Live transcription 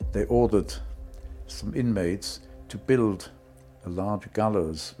they ordered some inmates to build a large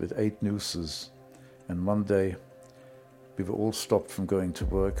gallows with 8 nooses. And one day we were all stopped from going to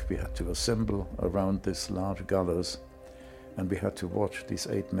work. We had to assemble around this large gallows, and we had to watch these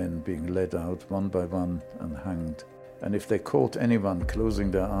 8 men being led out one by one and hanged. And if they caught anyone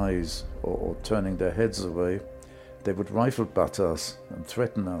closing their eyes or turning their heads away, they would rifle butt us and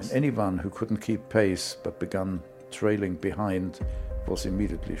threaten us. And anyone who couldn't keep pace but began trailing behind was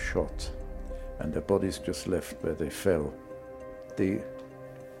immediately shot, and their bodies just left where they fell. The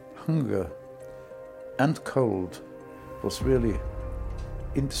hunger and cold was really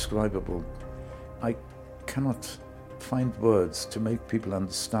indescribable. I cannot find words to make people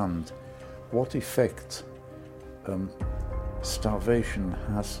understand what effect starvation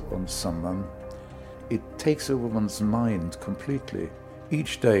has on someone. It takes over one's mind completely.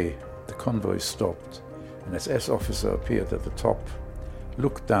 Each day the convoy stopped. An SS officer appeared at the top,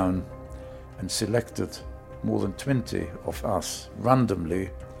 looked down and selected more than 20 of us randomly.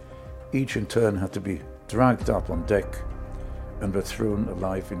 Each in turn had to be dragged up on deck and were thrown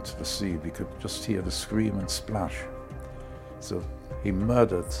alive into the sea. We could just hear the scream and splash. So he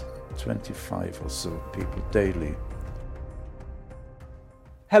murdered 25 or so people daily.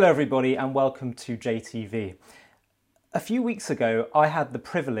 Hello everybody and welcome to JTV. A few weeks ago I had the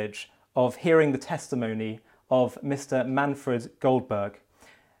privilege of hearing the testimony of Mr. Manfred Goldberg.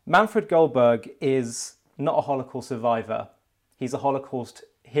 Manfred Goldberg is not a Holocaust survivor, he's a Holocaust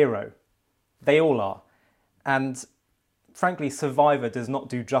hero. They all are. And frankly, survivor does not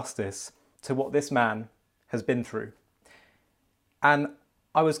do justice to what this man has been through. And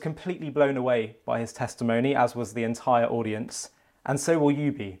I was completely blown away by his testimony, as was the entire audience, and so will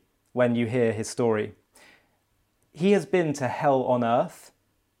you be when you hear his story. He has been to hell on earth,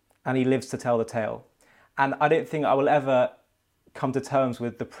 and he lives to tell the tale. And I don't think I will ever come to terms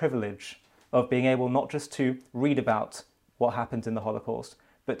with the privilege of being able not just to read about what happened in the Holocaust,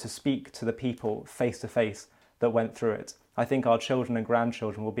 but to speak to the people face to face that went through it. I think our children and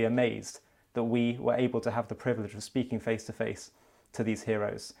grandchildren will be amazed that we were able to have the privilege of speaking face to face to these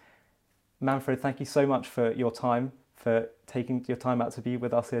heroes. Manfred, thank you so much for your time, for taking your time out to be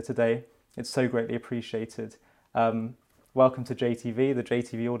with us here today. It's so greatly appreciated. Welcome to JTV. The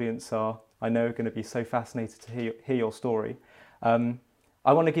JTV audience are, I know, going to be so fascinated to hear your story.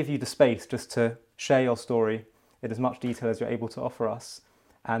 I want to give you the space just to share your story in as much detail as you're able to offer us.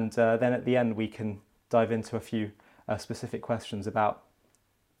 And then at the end, we can dive into a few specific questions about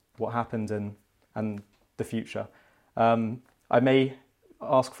what happened and the future. I may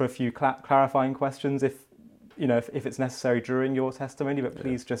ask for a few clarifying questions if it's necessary during your testimony, but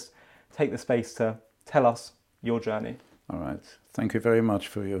please just take the space to tell us your journey. All right. Thank you very much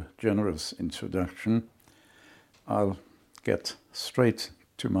for your generous introduction. I'll get straight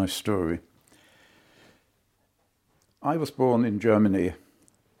to my story. I was born in Germany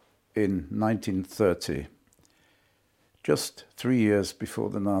in 1930, just 3 years before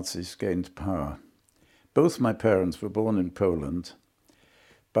the Nazis gained power. Both my parents were born in Poland,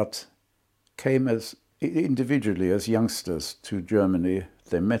 but came as individually as youngsters to Germany.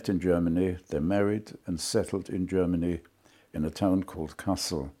 They met in Germany, they married and settled in Germany in a town called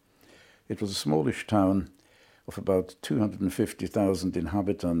Kassel. It was a smallish town of about 250,000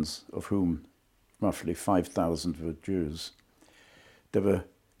 inhabitants, of whom roughly 5,000 were Jews. There were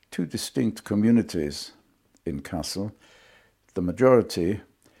 2 distinct communities in Kassel. The majority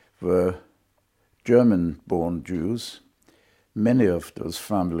were German-born Jews. Many of those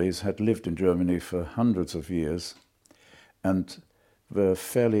families had lived in Germany for hundreds of years and were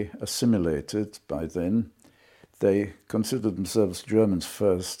fairly assimilated by then. They considered themselves Germans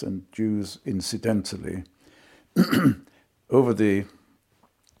first and Jews incidentally. Over the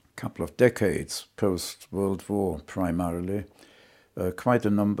couple of decades post-World War primarily, quite a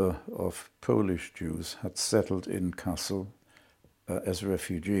number of Polish Jews had settled in Kassel as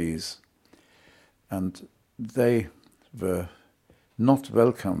refugees, and they were not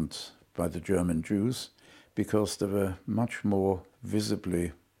welcomed by the German Jews because they were much more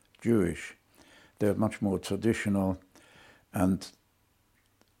visibly Jewish. They were much more traditional and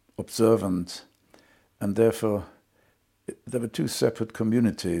observant, and therefore there were 2 separate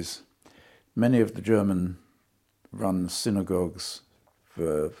communities. Many of the German-run synagogues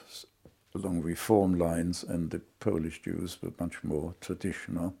were along reform lines, and the Polish Jews were much more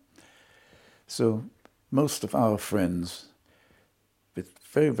traditional. So most of our friends, with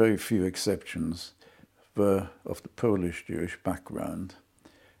very, very few exceptions, were of the Polish Jewish background.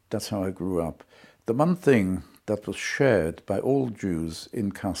 That's how I grew up. The one thing that was shared by all Jews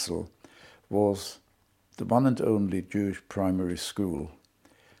in Kassel was the one and only Jewish primary school.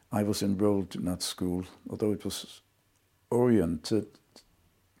 I was enrolled in that school, although it was oriented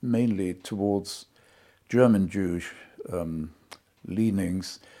mainly towards German Jewish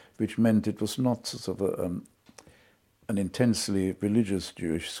leanings, which meant it was not sort of an intensely religious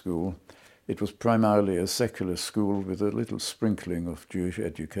Jewish school. It was primarily a secular school with a little sprinkling of Jewish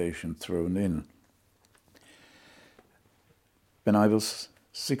education thrown in. When I was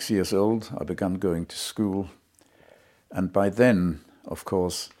 6 years old, I began going to school, and by then, of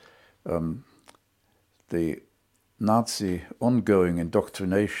course, the Nazi ongoing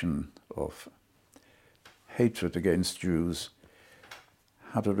indoctrination of hatred against Jews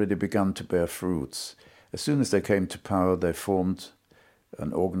had already begun to bear fruits. As soon as they came to power, they formed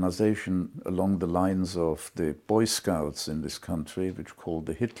an organization along the lines of the Boy Scouts in this country, which called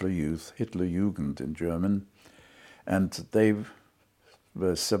the Hitler Youth, Hitlerjugend in German, and they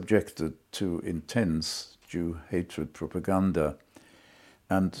were subjected to intense Jew hatred propaganda.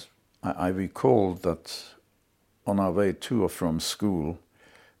 And I recall that on our way to or from school,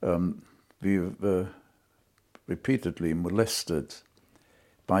 we were repeatedly molested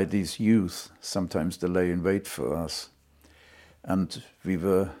by these youth. Sometimes they lay in wait for us. And we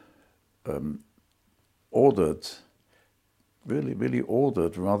were ordered, really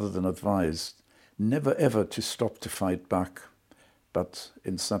ordered rather than advised, never ever to stop to fight back, but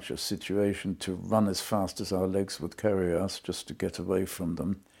in such a situation to run as fast as our legs would carry us just to get away from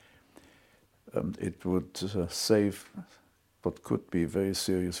them. It would save what could be very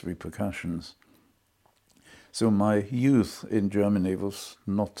serious repercussions. So my youth in Germany was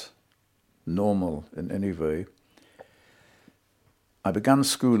not normal in any way. I began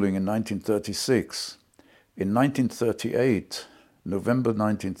schooling in 1936. In 1938, November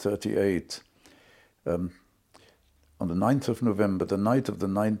 1938, on the 9th of November, the night of the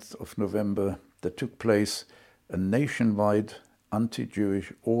 9th of November, there took place a nationwide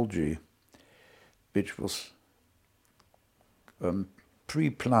anti-Jewish orgy, which was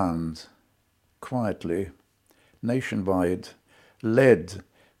pre-planned, quietly, nationwide, led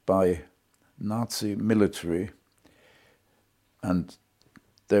by Nazi military, and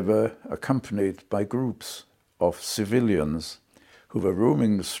they were accompanied by groups of civilians who were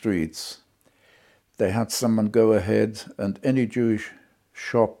roaming the streets. They had someone go ahead, and any Jewish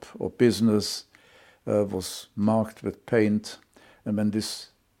shop or business was marked with paint, and when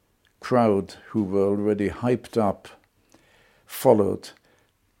this crowd, who were already hyped up, followed,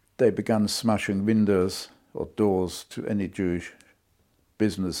 they began smashing windows or doors to any Jewish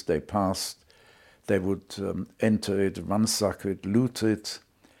business they passed. They would enter it, ransack it, loot it,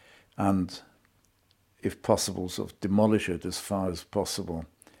 and, if possible, sort of demolish it as far as possible.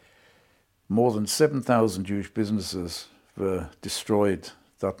 More than 7,000 Jewish businesses were destroyed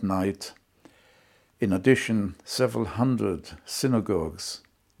that night. In addition, several hundred synagogues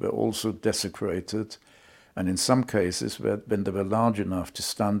were also desecrated, and in some cases, when they were large enough to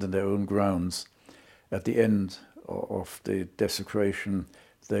stand in their own grounds, at the end of the desecration,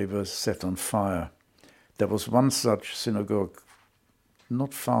 they were set on fire. There was one such synagogue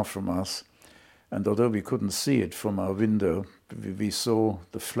not far from us, and although we couldn't see it from our window, we saw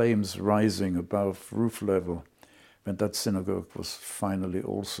the flames rising above roof level when that synagogue was finally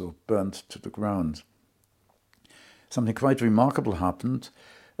also burnt to the ground. Something quite remarkable happened.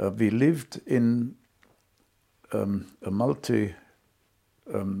 We lived in a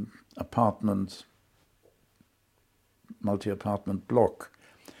multi-apartment block,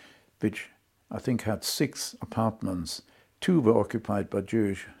 which I think had 6 apartments. 2 were occupied by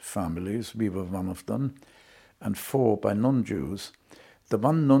Jewish families, we were one of them, and 4 by non-Jews. The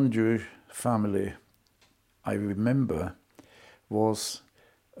one non-Jewish family I remember was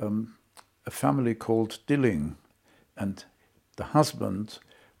a family called Dilling, and the husband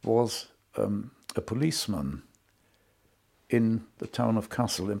was a policeman in the town of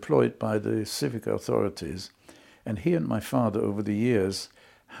Kassel, employed by the civic authorities. And he and my father, over the years,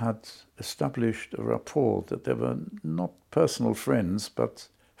 had established a rapport that they were not personal friends, but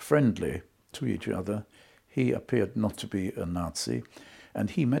friendly to each other. He appeared not to be a Nazi, and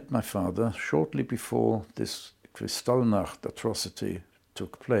he met my father shortly before this Kristallnacht atrocity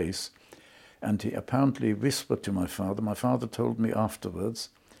took place, and he apparently whispered to my father. My father told me afterwards,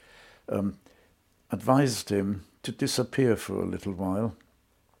 advised him to disappear for a little while.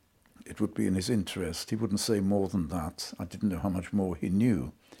 It would be in his interest. He wouldn't say more than that. I didn't know how much more he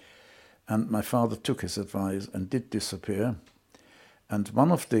knew. And my father took his advice and did disappear. And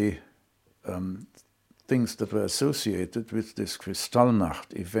one of the things that were associated with this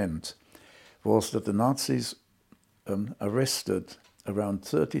Kristallnacht event was that the Nazis arrested around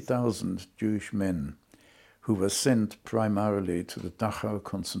 30,000 Jewish men who were sent primarily to the Dachau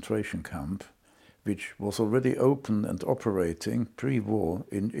concentration camp, which was already open and operating pre-war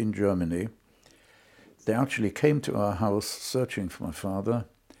in Germany. They actually came to our house searching for my father.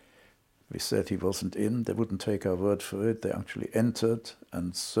 We said he wasn't in. They wouldn't take our word for it. They actually entered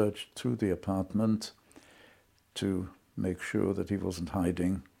and searched through the apartment to make sure that he wasn't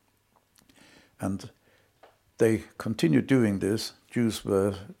hiding. And they continued doing this. Jews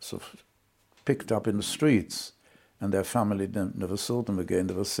were sort of picked up in the streets, and their family never saw them again.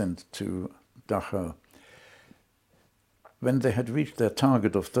 They were sent to Dachau. When they had reached their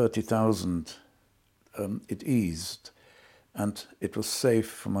target of 30,000, it eased, and it was safe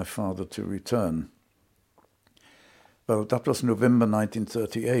for my father to return. Well, that was November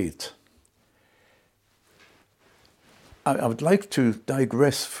 1938. I would like to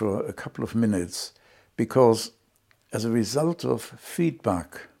digress for a couple of minutes, because as a result of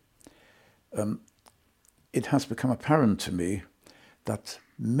feedback, it has become apparent to me that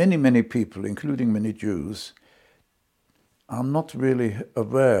many people, including many Jews, are not really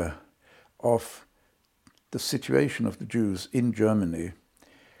aware of the situation of the Jews in Germany.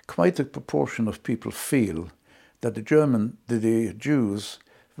 Quite a proportion of people feel that the Jews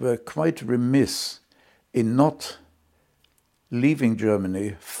were quite remiss in not leaving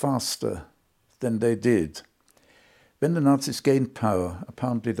Germany faster than they did. When the Nazis gained power,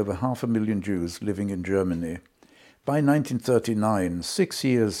 apparently there were 500,000 Jews living in Germany. By 1939, 6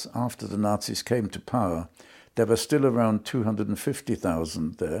 years after the Nazis came to power, there were still around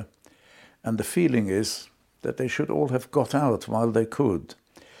 250,000 there. And the feeling is that they should all have got out while they could.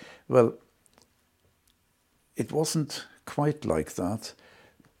 Well, it wasn't quite like that.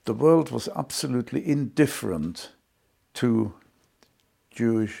 The world was absolutely indifferent to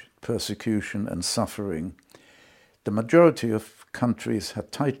Jewish persecution and suffering. The majority of countries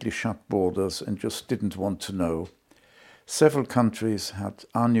had tightly shut borders and just didn't want to know. Several countries had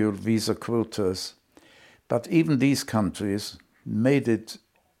annual visa quotas, but even these countries made it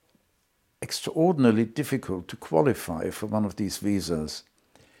extraordinarily difficult to qualify for one of these visas.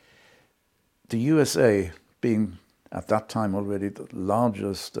 The USA, being at that time already the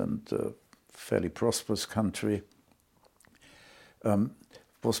largest and fairly prosperous country,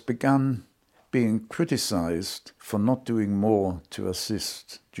 began being criticized for not doing more to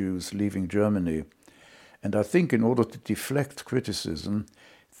assist Jews leaving Germany. And I think in order to deflect criticism,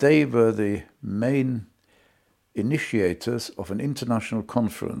 they were the main initiators of an international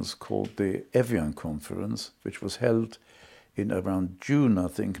conference called the Evian Conference, which was held in around June, I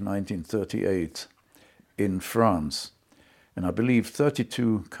think, 1938 in France. And I believe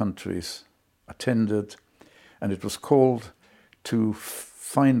 32 countries attended, and it was called to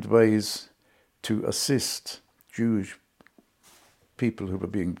find ways to assist Jewish people who were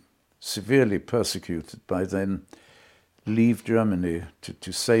being severely persecuted by then leave Germany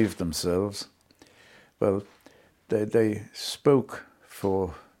to save themselves. Well, they spoke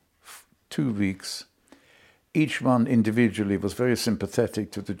for 2 weeks. Each one individually was very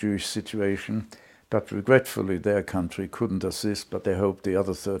sympathetic to the Jewish situation, but regretfully their country couldn't assist, but they hoped the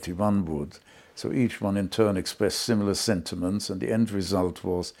other 31 would. So each one in turn expressed similar sentiments, and the end result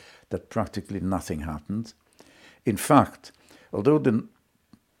was that practically nothing happened. In fact, although the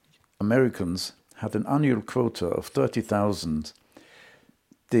Americans had an annual quota of 30,000,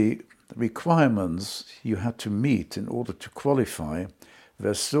 the requirements you had to meet in order to qualify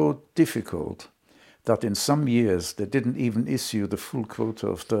were so difficult that in some years they didn't even issue the full quota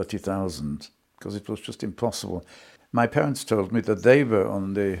of 30,000 because it was just impossible. My parents told me that they were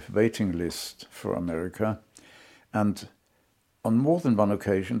on the waiting list for America, and on more than one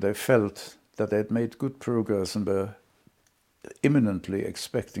occasion they felt that they had made good progress and were imminently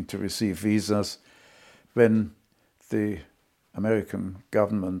expecting to receive visas when the American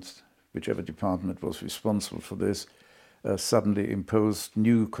government, whichever department was responsible for this, suddenly imposed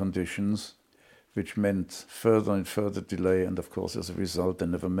new conditions, which meant further and further delay, and of course as a result they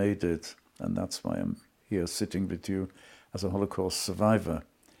never made it. And that's why I'm here sitting with you as a Holocaust survivor.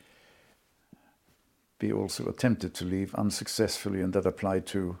 We also attempted to leave unsuccessfully, and that applied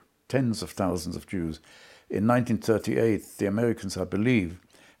to tens of thousands of Jews. In 1938, the Americans, I believe,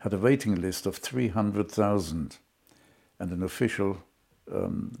 had a waiting list of 300,000 and an official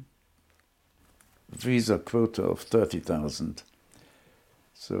visa quota of 30,000.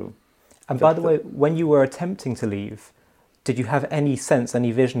 So, and by the way, when you were attempting to leave, did you have any sense,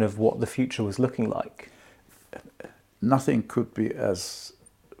 any vision of what the future was looking like? Nothing could be as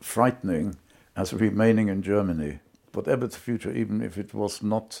frightening as remaining in Germany. Whatever the future, even if it was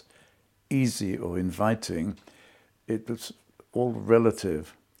not easy or inviting, it was all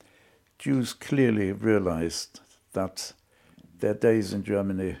relative. Jews clearly realized that their days in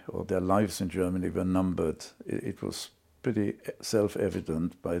Germany or their lives in Germany were numbered. It was pretty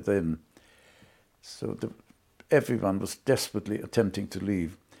self-evident by then. So everyone was desperately attempting to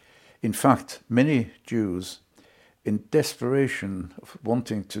leave. In fact, many Jews, in desperation of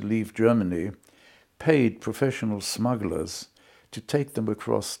wanting to leave Germany, paid professional smugglers to take them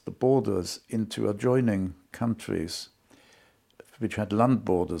across the borders into adjoining countries which had land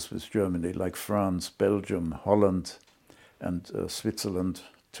borders with Germany, like France, Belgium, Holland, and Switzerland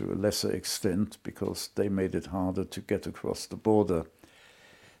to a lesser extent, because they made it harder to get across the border.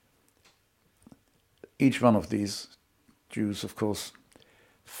 Each one of these Jews, of course,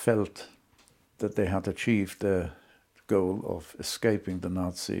 felt that they had achieved their goal of escaping the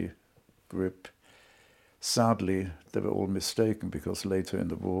Nazi grip. Sadly, they were all mistaken, because later in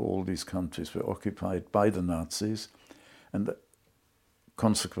the war all these countries were occupied by the Nazis, and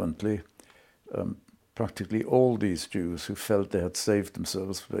consequently practically all these Jews who felt they had saved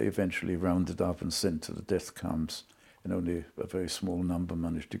themselves were eventually rounded up and sent to the death camps, and only a very small number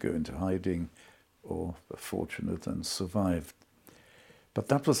managed to go into hiding or were fortunate and survived. But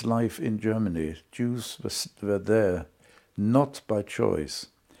that was life in Germany. Jews were there not by choice,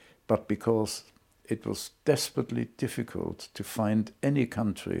 but because it was desperately difficult to find any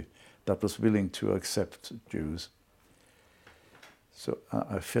country that was willing to accept Jews. So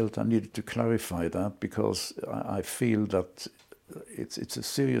I felt I needed to clarify that, because I feel that it's a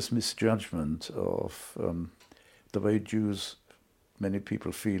serious misjudgment of the way Jews, many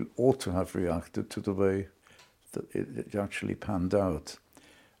people feel, ought to have reacted to the way that it actually panned out.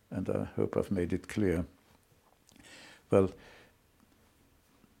 And I hope I've made it clear. Well,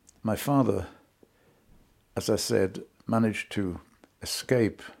 my father, as I said, managed to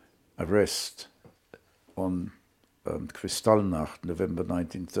escape arrest on Kristallnacht, November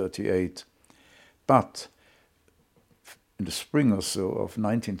 1938. But in the spring or so of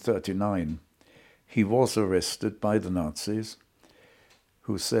 1939, he was arrested by the Nazis,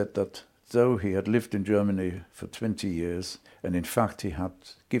 who said that though he had lived in Germany for 20 years, and in fact he had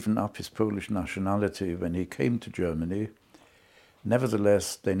given up his Polish nationality when he came to Germany,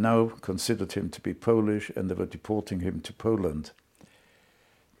 nevertheless they now considered him to be Polish, and they were deporting him to Poland.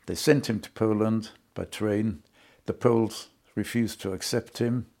 They sent him to Poland by train. The Poles refused to accept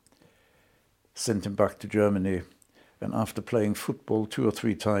him, sent him back to Germany, and after playing football 2 or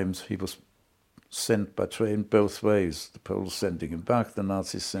 3 times, he was sent by train both ways. The Poles sending him back, the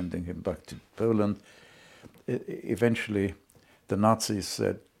Nazis sending him back to Poland. Eventually, the Nazis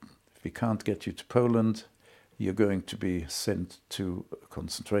said, "If we can't get you to Poland, you're going to be sent to a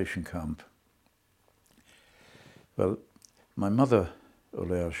concentration camp." Well, my mother,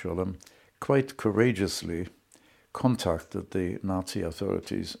 Olea Sholem, quite courageously contacted the Nazi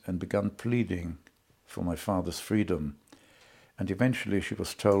authorities and began pleading for my father's freedom. And eventually she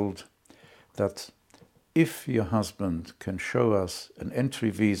was told that if your husband can show us an entry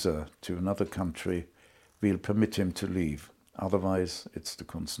visa to another country, we'll permit him to leave. Otherwise, it's the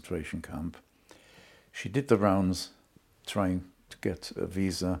concentration camp. She did the rounds trying to get a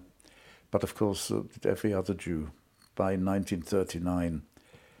visa, but of course, so did every other Jew. By 1939,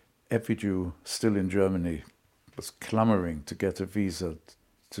 every Jew still in Germany was clamoring to get a visa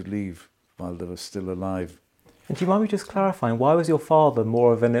to leave while they were still alive. And do you mind me just clarifying, why was your father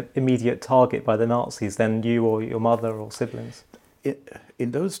more of an immediate target by the Nazis than you or your mother or siblings?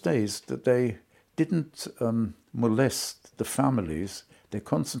 In those days, that they didn't molest the families, they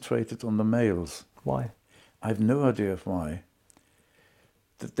concentrated on the males. Why? I have no idea why.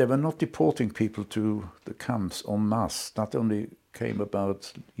 That they were not deporting people to the camps en masse. That only came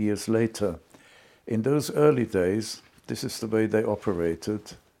about years later. In those early days, this is the way they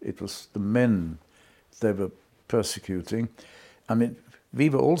operated. It was the men they were persecuting. I mean, we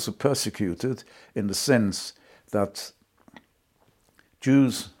were also persecuted in the sense that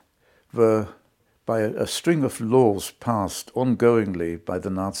Jews were, by a string of laws passed ongoingly by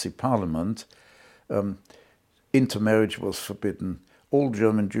the Nazi parliament, intermarriage was forbidden. All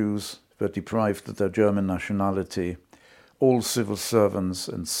German Jews were deprived of their German nationality. All civil servants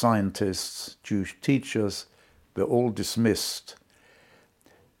and scientists, Jewish teachers, were all dismissed.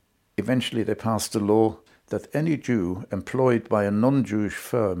 Eventually they passed a law that any Jew employed by a non-Jewish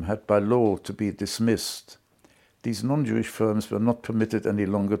firm had by law to be dismissed. These non-Jewish firms were not permitted any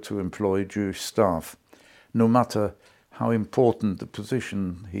longer to employ Jewish staff. No matter how important the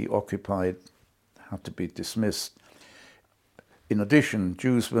position he occupied, had to be dismissed. In addition,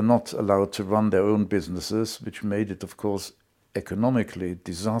 Jews were not allowed to run their own businesses, which made it, of course, economically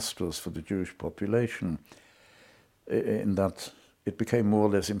disastrous for the Jewish population, in that it became more or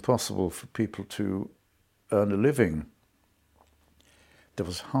less impossible for people to earn a living. There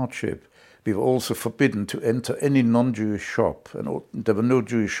was hardship. We were also forbidden to enter any non-Jewish shop, and there were no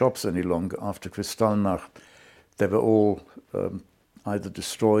Jewish shops any longer after Kristallnacht. They were all either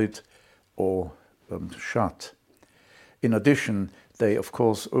destroyed or shut. In addition, they, of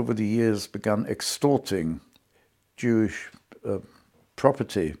course, over the years began extorting Jewish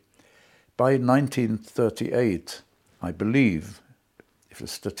property. By 1938, I believe, if the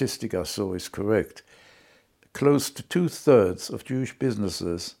statistic I saw is correct, close to 2/3 of Jewish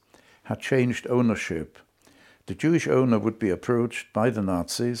businesses had changed ownership. The Jewish owner would be approached by the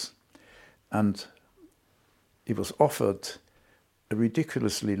Nazis, and he was offered a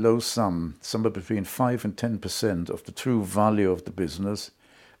ridiculously low sum, somewhere between 5 and 10% of the true value of the business,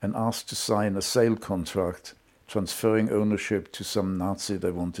 and asked to sign a sale contract transferring ownership to some Nazi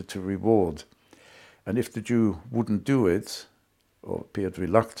they wanted to reward. And if the Jew wouldn't do it, or appeared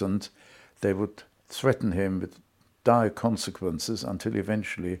reluctant, they would threaten him with dire consequences until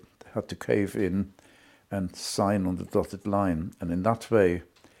eventually they had to cave in and sign on the dotted line. And in that way,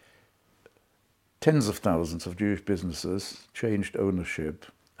 tens of thousands of Jewish businesses changed ownership,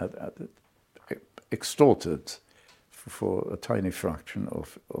 extorted for a tiny fraction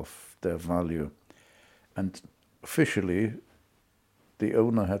of their value. And officially, the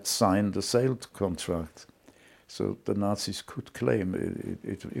owner had signed a sale contract. So the Nazis could claim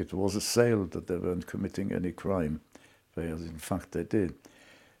it was a sale, that they weren't committing any crime, whereas in fact they did.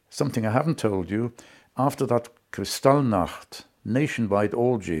 Something I haven't told you, after that Kristallnacht nationwide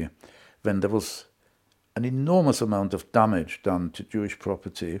orgy, when there was an enormous amount of damage done to Jewish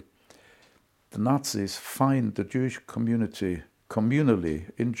property, the Nazis fined the Jewish community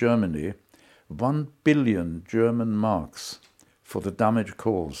communally in Germany 1 billion German marks for the damage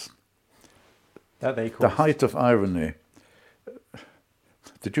caused. That they caused. The height of irony.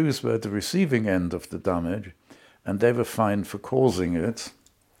 The Jews were at the receiving end of the damage, and they were fined for causing it.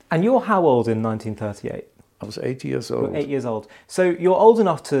 And you're how old in 1938? I was 8 years old. You're 8 years old. So you're old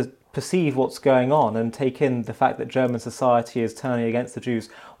enough to perceive what's going on and take in the fact that German society is turning against the Jews.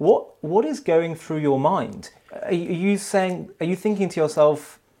 What is going through your mind? Are you thinking to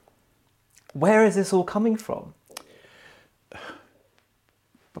yourself, where is this all coming from?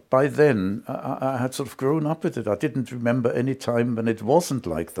 But by then, I had sort of grown up with it. I didn't remember any time when it wasn't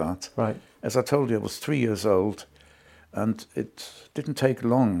like that. Right. As I told you, I was 3 years old, and it didn't take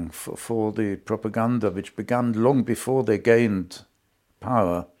long for the propaganda, which began long before they gained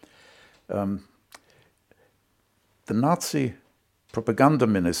power. The Nazi propaganda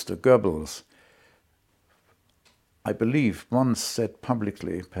minister, Goebbels, I believe, once said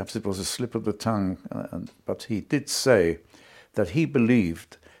publicly, perhaps it was a slip of the tongue, but he did say that he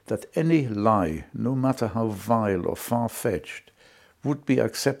believed that any lie, no matter how vile or far-fetched, would be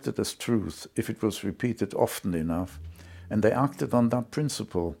accepted as truth if it was repeated often enough. And they acted on that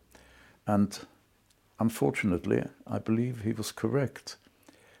principle. And unfortunately, I believe he was correct.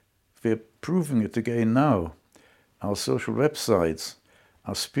 We're proving it again now. Our social websites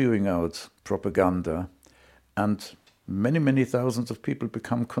are spewing out propaganda, and many, many thousands of people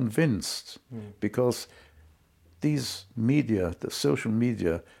become convinced because these media, the social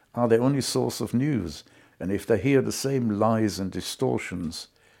media, are their only source of news. And if they hear the same lies and distortions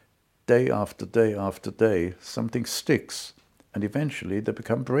day after day after day, something sticks, and eventually they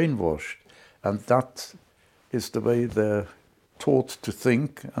become brainwashed. And that is the way they're taught to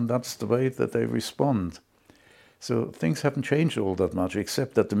think, and that's the way that they respond. So things haven't changed all that much,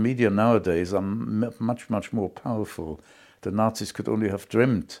 except that the media nowadays are much, much more powerful. The Nazis could only have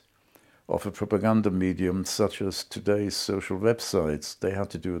dreamt of a propaganda medium such as today's social websites. They had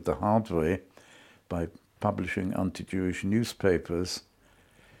to do it the hard way by publishing anti-Jewish newspapers,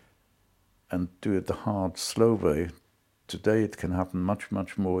 and do it the hard, slow way. Today it can happen much,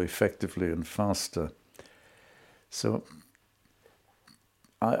 much more effectively and faster. So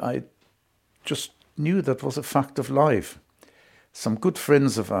I just knew that was a fact of life. Some good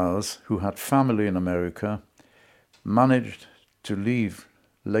friends of ours who had family in America managed to leave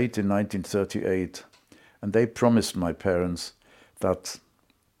late in 1938, and they promised my parents that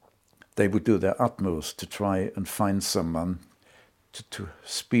they would do their utmost to try and find someone to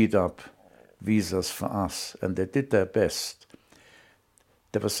speed up visas for us, and they did their best.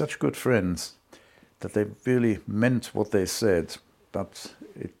 They were such good friends that they really meant what they said, but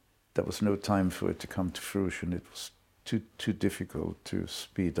there was no time for it to come to fruition. It was too difficult to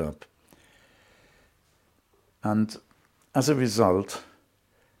speed up. And as a result,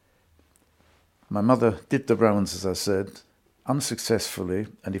 my mother did the rounds, as I said, unsuccessfully,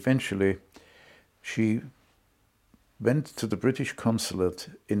 and eventually she went to the British consulate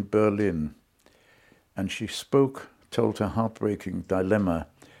in Berlin, and she told her heartbreaking dilemma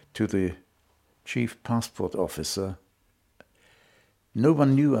to the chief passport officer. No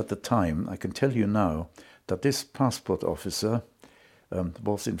one knew at the time, I can tell you now, that this passport officer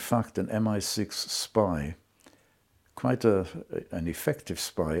was in fact an MI6 spy, quite an effective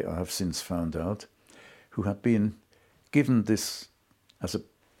spy, I have since found out, who had been given this as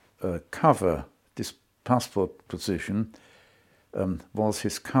a cover. This passport position was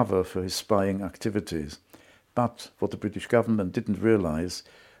his cover for his spying activities. But what the British government didn't realize,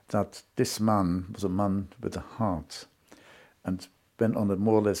 that this man was a man with a heart. And when on a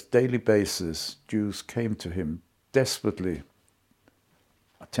more or less daily basis Jews came to him desperately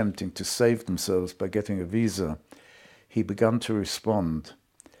attempting to save themselves by getting a visa, he began to respond.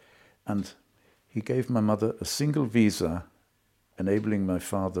 And he gave my mother a single visa, enabling my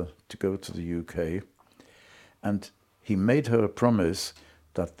father to go to the UK. And he made her a promise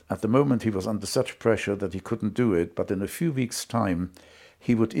that at the moment he was under such pressure that he couldn't do it, but in a few weeks' time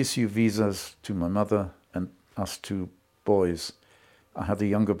he would issue visas to my mother and us two boys. I had a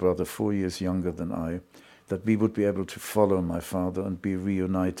younger brother, 4 years younger than I, that we would be able to follow my father and be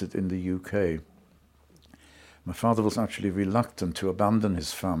reunited in the UK. My father was actually reluctant to abandon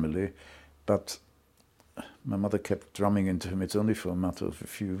his family, but my mother kept drumming into him, it's only for a matter of a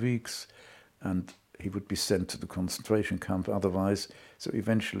few weeks, and he would be sent to the concentration camp otherwise. So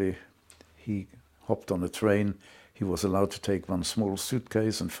eventually he hopped on a train. He was allowed to take one small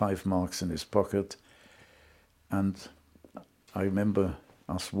suitcase and 5 marks in his pocket. And I remember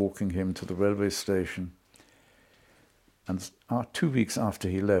us walking him to the railway station. And 2 weeks after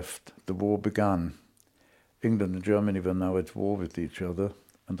he left, the war began. England and Germany were now at war with each other.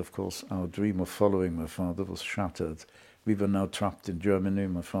 And of course, our dream of following my father was shattered. We were now trapped in Germany.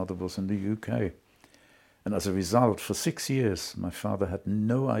 My father was in the UK. And as a result, for 6 years, my father had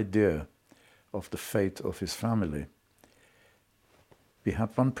no idea of the fate of his family. We had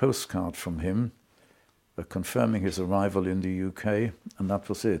one postcard from him confirming his arrival in the UK, and that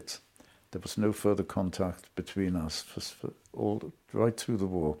was it. There was no further contact between us right through the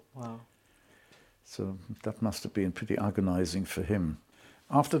war. Wow. So that must have been pretty agonizing for him.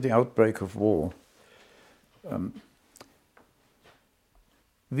 After the outbreak of war,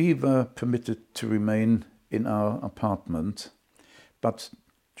 we were permitted to remain in our apartment, but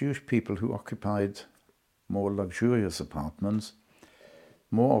Jewish people who occupied more luxurious apartments,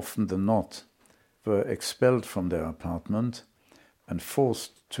 more often than not, were expelled from their apartment and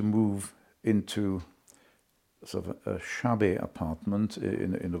forced to move into sort of a shabby apartment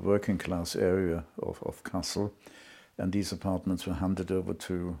in a working class area of Kassel, and these apartments were handed over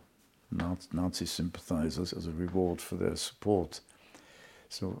to Nazi sympathizers as a reward for their support.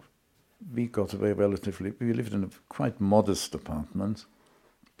 So we got away relatively. We lived in a quite modest apartment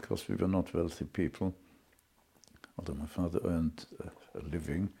because we were not wealthy people, although my father earned a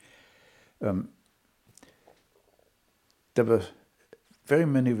living. There were very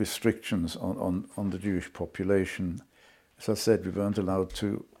many restrictions on the Jewish population. As I said, we weren't allowed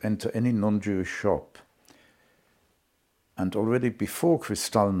to enter any non-Jewish shop. And already before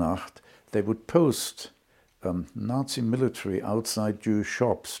Kristallnacht, they would post Nazi military outside Jewish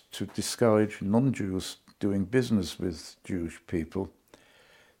shops to discourage non-Jews doing business with Jewish people.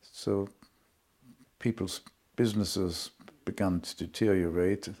 So people's businesses began to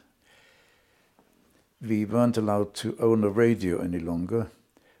deteriorate. We weren't allowed to own a radio any longer.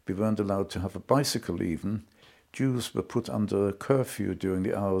 We weren't allowed to have a bicycle even. Jews were put under a curfew during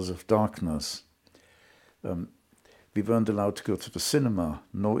the hours of darkness. We weren't allowed to go to the cinema,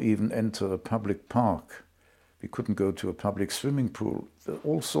 nor even enter a public park. We couldn't go to a public swimming pool. There are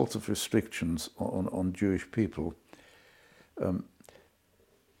all sorts of restrictions on Jewish people.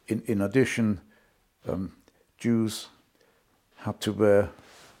 In addition, Jews had to wear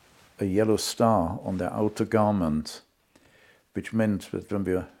a yellow star on their outer garment, which meant that when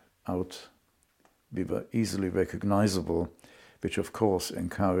we were out, we were easily recognizable, which of course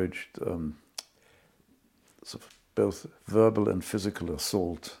encouraged sort of both verbal and physical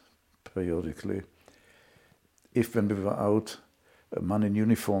assault periodically. If when we were out, a man in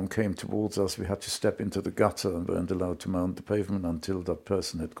uniform came towards us, we had to step into the gutter and weren't allowed to mount the pavement until that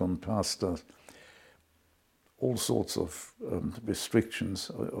person had gone past us. All sorts of restrictions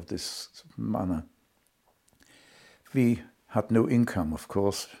of this manner. We had no income, of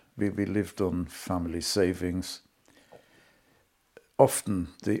course. We lived on family savings. Often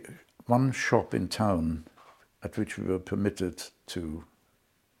the one shop in town at which we were permitted to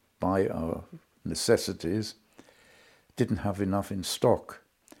buy our necessities didn't have enough in stock.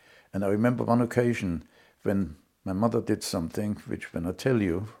 And I remember one occasion when my mother did something which, when I tell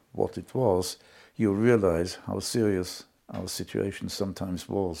you what it was, you'll realize how serious our situation sometimes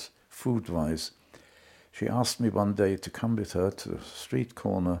was, food-wise. She asked me one day to come with her to a street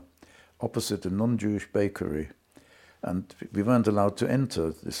corner opposite a non-Jewish bakery. And we weren't allowed to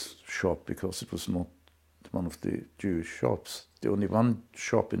enter this shop because it was not one of the Jewish shops. The only one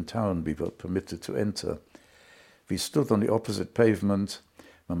shop in town we were permitted to enter. We stood on the opposite pavement.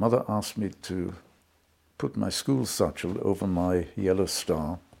 My mother asked me to put my school satchel over my yellow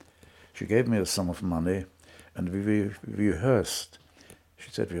star. She gave me a sum of money and we rehearsed. She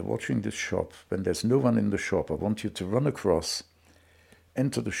said, we're watching this shop. When there's no one in the shop, I want you to run across,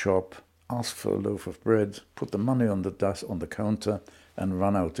 enter the shop, ask for a loaf of bread, put the money on the desk, on the counter, and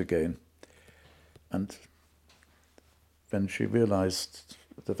run out again. And when she realized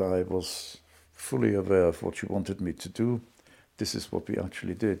that I was fully aware of what she wanted me to do, this is what we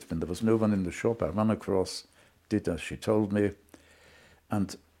actually did. When there was no one in the shop, I ran across, did as she told me.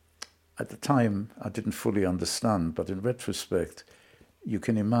 And at the time, I didn't fully understand, but in retrospect, you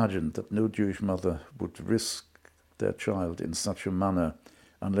can imagine that no Jewish mother would risk their child in such a manner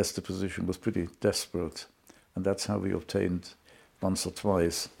unless the position was pretty desperate. And that's how we obtained once or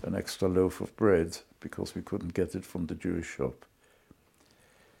twice an extra loaf of bread because we couldn't get it from the Jewish shop.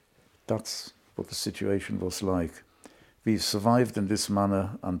 That's what the situation was like. We survived in this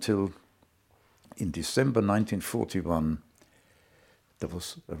manner until in December 1941, there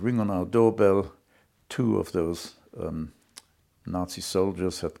was a ring on our doorbell. Two of those Nazi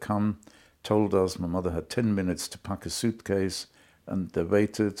soldiers had come, told us my mother had 10 minutes to pack a suitcase, and they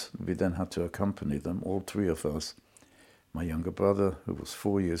waited. We then had to accompany them, all three of us. My younger brother, who was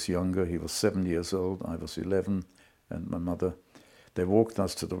 4 years younger, he was 7 years old, I was 11, and my mother. They walked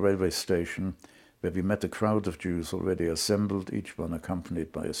us to the railway station, where we met a crowd of Jews already assembled, each one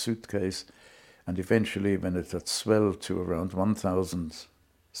accompanied by a suitcase. And eventually, when it had swelled to around 1,000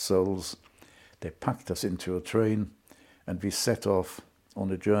 souls, they packed us into a train, and we set off on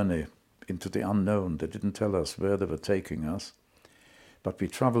a journey into the unknown. They didn't tell us where they were taking us. But we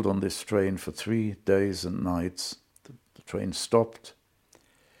traveled on this train for 3 days and nights. The train stopped.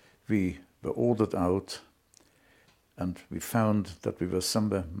 We were ordered out, and we found that we were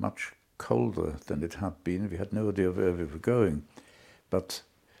somewhere much colder than it had been. We had no idea where we were going. But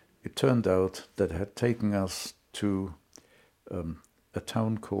it turned out that it had taken us to a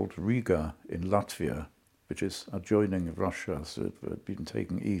town called Riga in Latvia, which is adjoining Russia, so it had been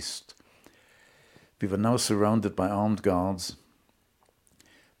taken east. We were now surrounded by armed guards.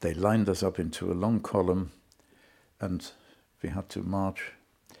 They lined us up into a long column, and we had to march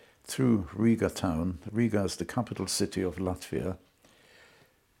through Riga town. Riga is the capital city of Latvia.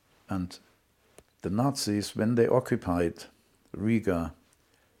 And the Nazis, when they occupied Riga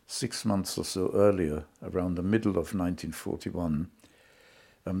 6 months or so earlier, around the middle of 1941,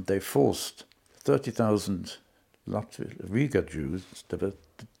 they forced 30,000 Riga Jews. The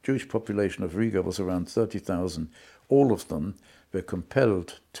Jewish population of Riga was around 30,000. All of them were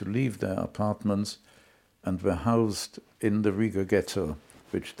compelled to leave their apartments and were housed in the Riga ghetto,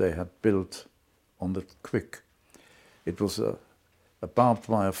 which they had built on the quick. It was a barbed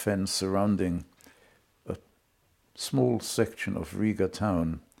wire fence surrounding a small section of Riga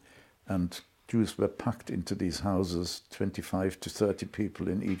town, and Jews were packed into these houses, 25 to 30 people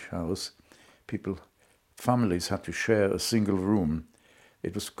in each house. Families had to share a single room.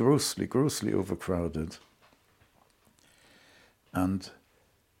 It was grossly, grossly overcrowded. And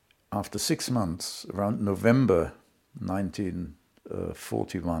after 6 months, around November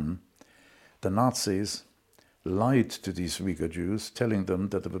 1941, the Nazis lied to these Riga Jews, telling them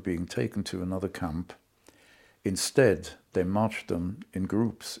that they were being taken to another camp. Instead, they marched them in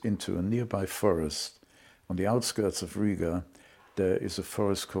groups into a nearby forest. On the outskirts of Riga, there is a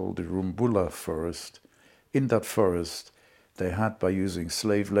forest called the Rumbula forest. In that forest, they had, by using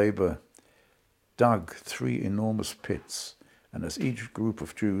slave labor, dug 3 enormous pits, and as each group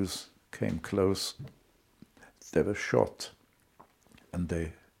of Jews came close, they were shot, and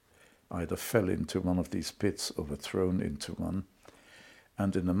they either fell into one of these pits or were thrown into one.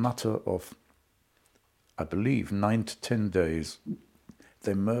 And in a matter of, I believe, 9 to 10 days,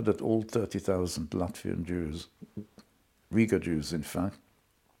 they murdered all 30,000 Latvian Jews, Riga Jews, in fact.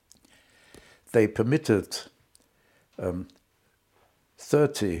 They permitted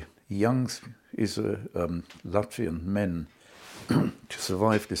 30 young Latvian men to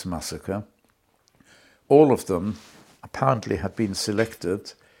survive this massacre. All of them apparently had been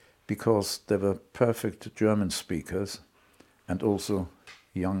selected because they were perfect German speakers and also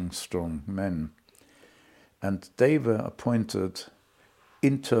young, strong men. And they were appointed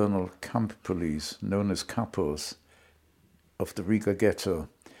internal camp police, known as capos, of the Riga ghetto,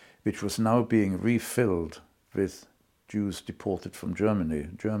 which was now being refilled with Jews deported from Germany,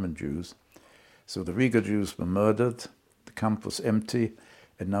 German Jews. So the Riga Jews were murdered, the camp was empty,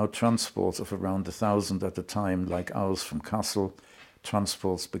 and now transports of around 1,000 at a time, like ours from Kassel,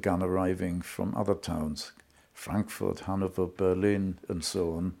 transports began arriving from other towns, Frankfurt, Hanover, Berlin, and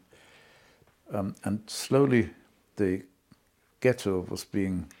so on. And slowly the ghetto was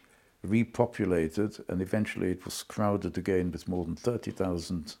being repopulated, and eventually it was crowded again with more than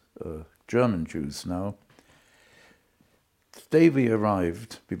 30,000 German Jews now. The day we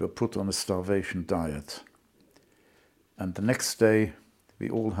arrived, we were put on a starvation diet. And the next day, we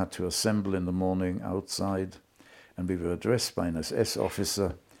all had to assemble in the morning outside, and we were addressed by an SS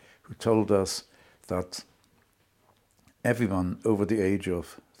officer who told us that everyone over the age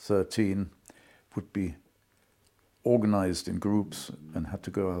of 13 would be organized in groups and had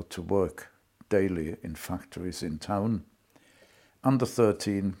to go out to work daily in factories in town. Under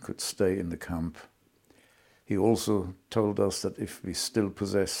 13 could stay in the camp. He also told us that if we still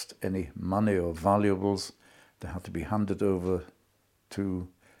possessed any money or valuables, they had to be handed over to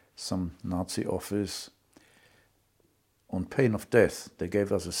some Nazi office on pain of death. They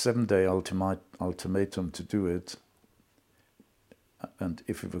gave us a 7-day ultimatum to do it, and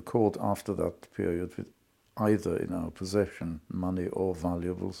if we were caught after that period with either in our possession, money or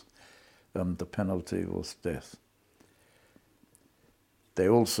valuables, the penalty was death. They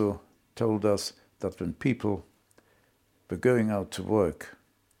also told us that when people were going out to work,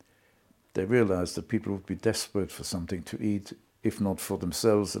 they realized that people would be desperate for something to eat, if not for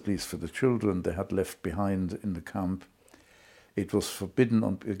themselves, at least for the children they had left behind in the camp. It was forbidden,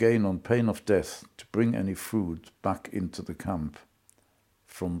 again on pain of death, to bring any food back into the camp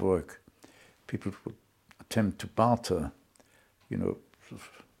from work. People would attempt to barter,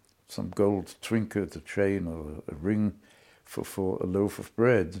 some gold trinket, a chain or a ring for a loaf of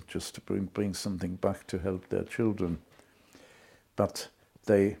bread, just to bring something back to help their children. But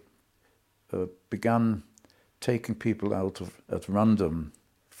they began taking people out at random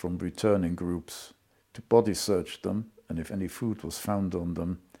from returning groups to body search them, and if any food was found on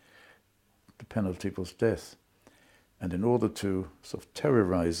them, the penalty was death. And in order to sort of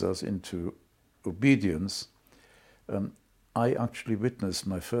terrorize us into obedience, I actually witnessed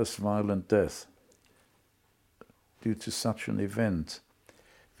my first violent death due to such an event.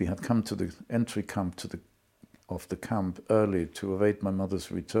 We had come to the entry camp of the camp early to await my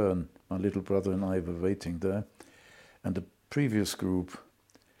mother's return. My little brother and I were waiting there, and the previous group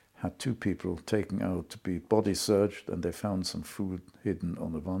had 2 people taken out to be body searched, and they found some food hidden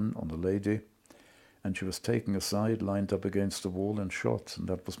on the lady, and she was taken aside, lined up against the wall and shot, and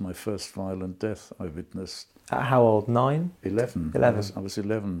that was my first violent death I witnessed. At how old? 9? 11. 11. I was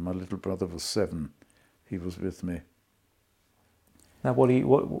 11. My little brother was 7. He was with me. Now,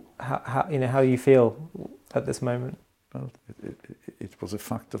 how do you feel at this moment? Well, it was a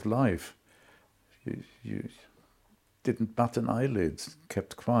fact of life. You didn't bat an eyelid,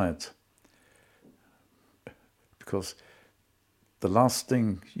 kept quiet, because the last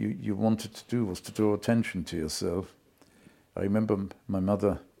thing you wanted to do was to draw attention to yourself. I remember my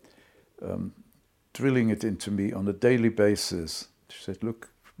mother drilling it into me on a daily basis. She said, "Look,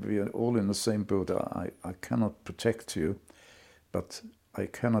 we are all in the same boat. I cannot protect you, but I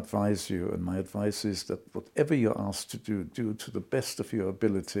can advise you, and my advice is that whatever you're asked to do to the best of your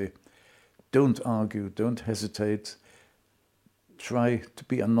ability. Don't argue, don't hesitate. Try to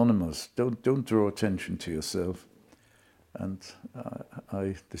be anonymous. Don't draw attention to yourself." And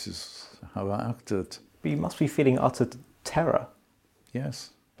this is how I acted. But you must be feeling utter terror.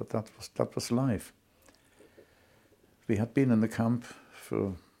 Yes, but that was life. We had been in the camp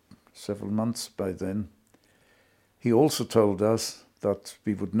for several months by then. He also told us that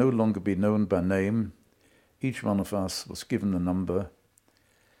we would no longer be known by name. Each one of us was given a number,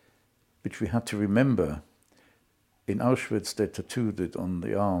 which we had to remember. In Auschwitz, they tattooed it on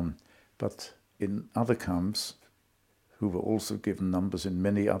the arm, but in other camps, who were also given numbers in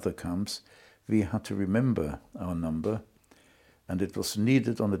many other camps, we had to remember our number, and it was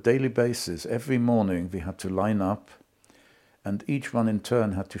needed on a daily basis. Every morning we had to line up, and each one in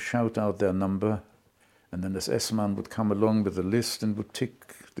turn had to shout out their number, and then this S-man would come along with a list and would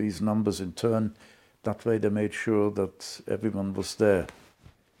tick these numbers in turn. That way they made sure that everyone was there.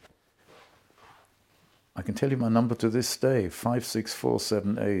 I can tell you my number to this day,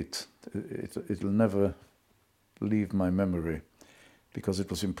 56478. It'll never leave my memory, because it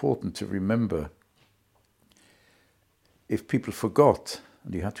was important to remember. If people forgot,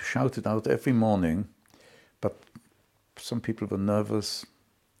 and you had to shout it out every morning, but some people were nervous,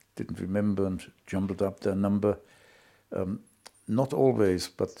 didn't remember and jumbled up their number. Not always,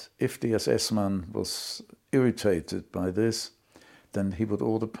 but if the SS man was irritated by this, then he would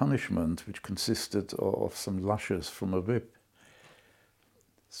order punishment, which consisted of some lashes from a whip.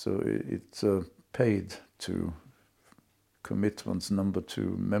 So it paid to commit one's number to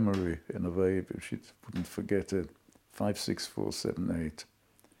memory in a way which it wouldn't forget it. 5, 6, 4, 7, 8.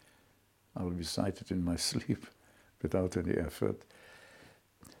 I'll recite it in my sleep without any effort.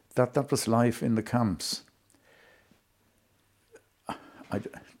 That was life in the camps. I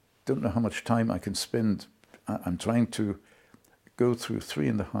don't know how much time I can spend. I'm trying to go through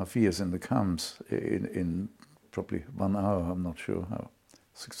 3.5 years in the camps in probably 1 hour. I'm not sure how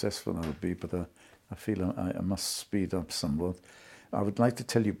successful I'll be, but I feel I must speed up somewhat. I would like to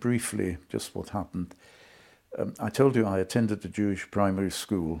tell you briefly just what happened. I told you I attended a Jewish primary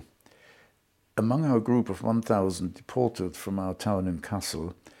school. Among our group of 1,000 deported from our town in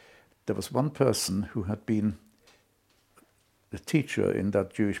Kassel, there was one person who had been the teacher in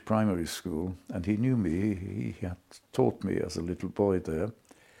that Jewish primary school, and he knew me. He had taught me as a little boy there.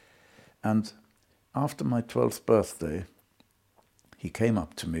 And after my 12th birthday, he came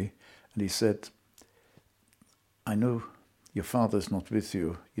up to me and he said, I know your father's not with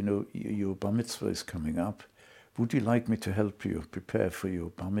you. You know, your bar mitzvah is coming up. Would you like me to help you prepare for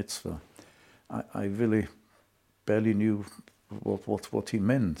your bar mitzvah? I really barely knew what he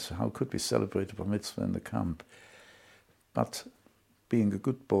meant. How could we celebrate a bar mitzvah in the camp? But being a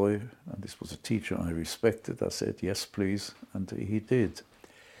good boy, and this was a teacher I respected, I said, yes, please, and he did.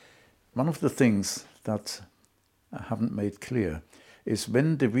 One of the things that I haven't made clear is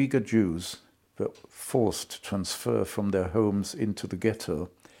when the Riga Jews were forced to transfer from their homes into the ghetto,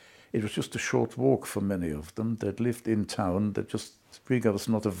 it was just a short walk for many of them. They'd lived in town. Riga was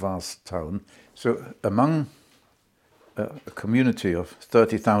not a vast town. So among a community of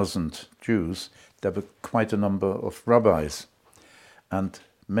 30,000 Jews, there were quite a number of rabbis. And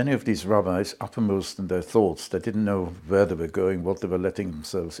many of these rabbis, uppermost in their thoughts, they didn't know where they were going, what they were letting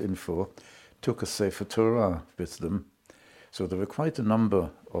themselves in for, took a Sefer Torah with them. So there were quite a number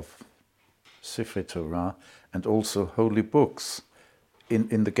of Sefer Torah and also holy books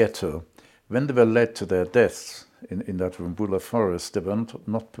in the ghetto. When they were led to their deaths in that Rumbula forest, they were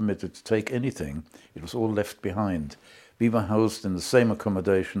not permitted to take anything. It was all left behind. We were housed in the same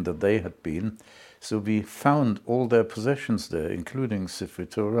accommodation that they had been, so we found all their possessions there, including Sefer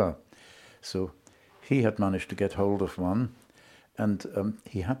Torah. So he had managed to get hold of one, and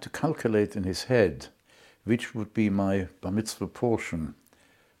he had to calculate in his head which would be my bar mitzvah portion,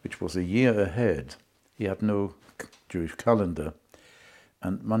 which was a year ahead. He had no Jewish calendar.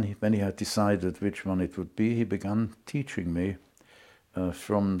 And when he had decided which one it would be, he began teaching me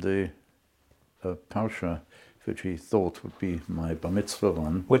from the parsha, which he thought would be my bar mitzvah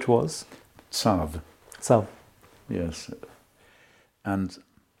one. Which was? Tzav. Tzav. Yes. And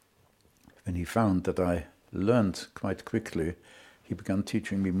when he found that I learned quite quickly, he began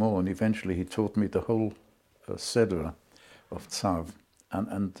teaching me more, and eventually he taught me the whole Seder of Tzav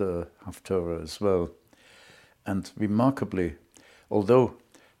and Haftorah as well. And remarkably, although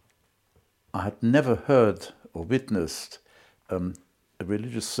I had never heard or witnessed a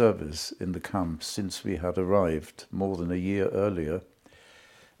religious service in the camp since we had arrived more than a year earlier,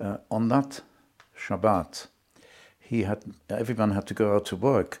 on that Shabbat, everyone had to go out to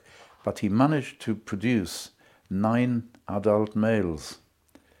work, but he managed to produce 9 adult males,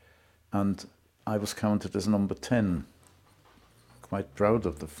 and I was counted as number 10. Quite proud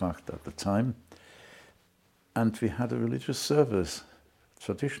of the fact at the time. And we had a religious service,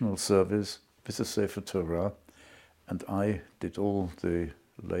 traditional service, with the Sefer Torah, and I did all the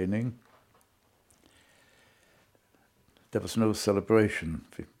laning. There was no celebration.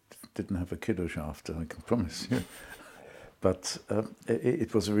 We didn't have a kiddush after, I can promise you. But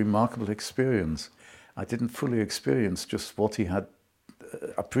it was a remarkable experience. I didn't fully experience just what he had,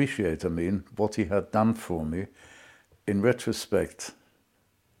 what he had done for me. In retrospect,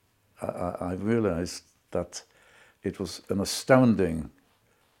 I realized that it was an astounding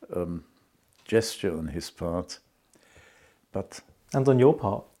gesture on his part. And on your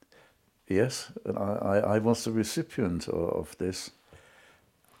part? Yes, and I was the recipient of this.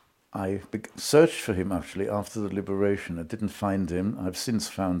 I searched for him actually after the liberation. I didn't find him. I've since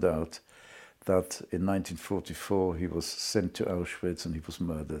found out that in 1944 he was sent to Auschwitz and he was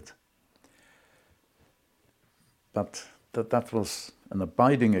murdered. But that was an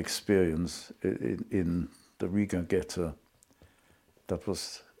abiding experience in the Riga ghetto. That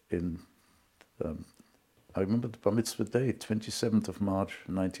was I remember the Bar Mitzvah day, 27th of March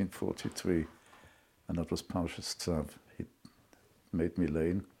 1943, and that was Parshas Tzav made me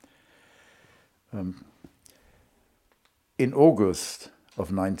lame. In August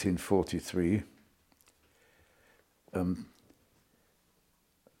of 1943,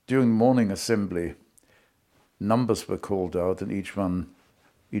 during morning assembly, numbers were called out, and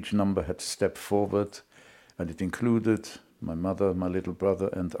each number had to step forward, and it included my mother, my little brother,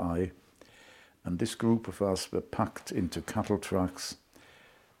 and I. And this group of us were packed into cattle trucks,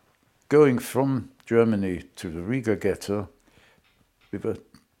 going from Germany to the Riga ghetto. We were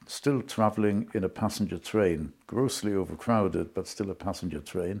still traveling in a passenger train, grossly overcrowded, but still a passenger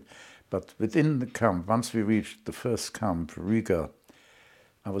train. But within the camp, once we reached the first camp, Riga,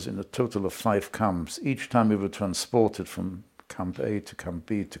 I was in a total of 5 camps. Each time we were transported from Camp A to Camp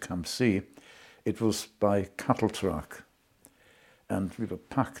B to Camp C, it was by cattle truck. And we were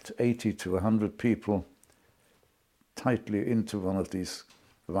packed, 80 to 100 people, tightly into one of these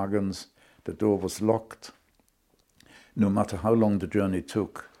wagons. The door was locked. No matter how long the journey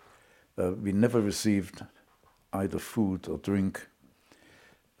took, we never received either food or drink.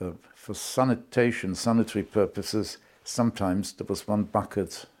 For sanitary purposes, sometimes there was 1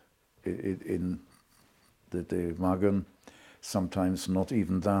 bucket in the wagon, sometimes not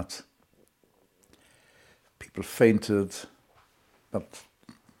even that. People fainted, but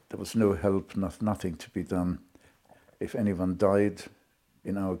there was no help, nothing to be done. If anyone died,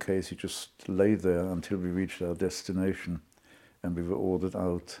 in our case, he just lay there until we reached our destination and we were ordered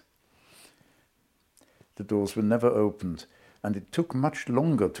out. The doors were never opened, and it took much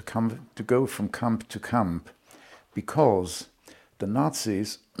longer to go from camp to camp, because the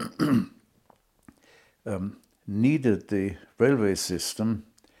Nazis needed the railway system.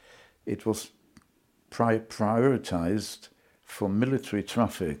 It was prioritized for military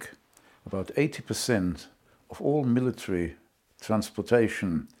traffic. About 80% of all military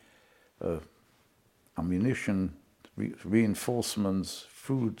transportation, ammunition, reinforcements,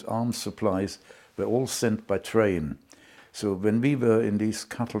 food, arms supplies, were all sent by train. So when we were in these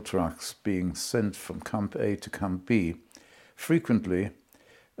cattle trucks being sent from Camp A to Camp B, frequently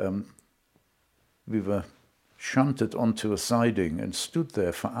we were shunted onto a siding and stood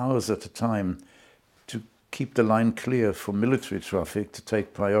there for hours at a time to keep the line clear for military traffic to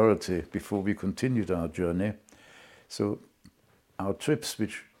take priority before we continued our journey. So our trips,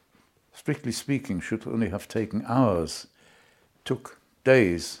 which strictly speaking should only have taken hours, took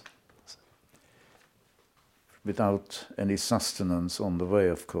days, without any sustenance on the way,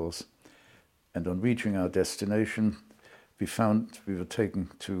 of course. And on reaching our destination, we found we were taken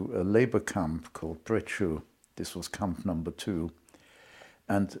to a labor camp called Brechu. This was camp number 2.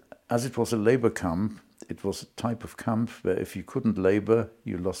 And as it was a labor camp, it was a type of camp where if you couldn't labor,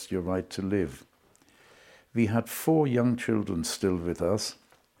 you lost your right to live. We had 4 young children still with us.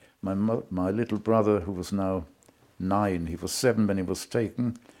 My little brother, who was now 9, he was 7 when he was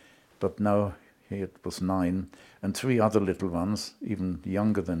taken, but now he was 9, and 3 other little ones, even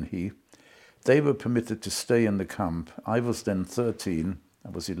younger than he. They were permitted to stay in the camp. I was then 13. I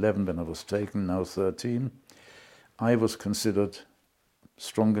was 11 when I was taken, now 13. I was considered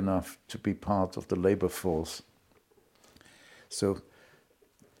strong enough to be part of the labor force. So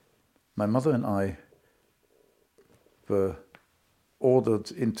my mother and I were ordered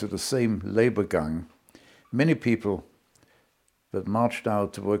into the same labor gang. Many people were marched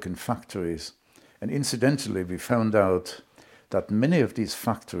out to work in factories. And incidentally, we found out that many of these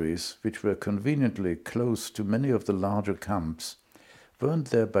factories, which were conveniently close to many of the larger camps,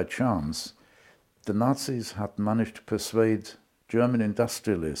 weren't there by chance. The Nazis had managed to persuade German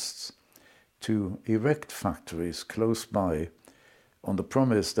industrialists to erect factories close by on the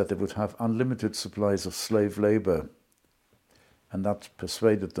promise that they would have unlimited supplies of slave labor. And that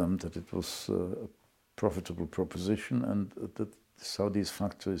persuaded them that it was a profitable proposition, and that's how these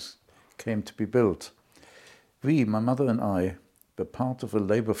factories came to be built. We, my mother and I, were part of a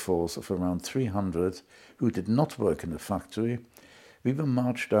labor force of around 300 who did not work in the factory. We were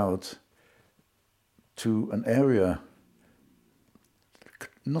marched out to an area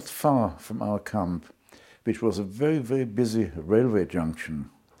not far from our camp, which was a very, very busy railway junction.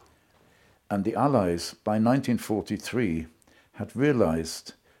 And the Allies, by 1943, had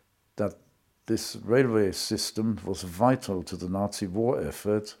realized that this railway system was vital to the Nazi war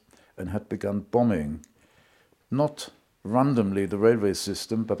effort and had begun bombing, not randomly the railway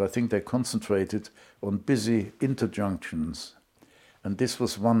system, but I think they concentrated on busy interjunctions. And this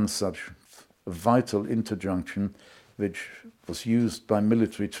was one such vital interjunction which was used by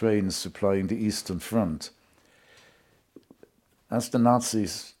military trains supplying the Eastern Front. As the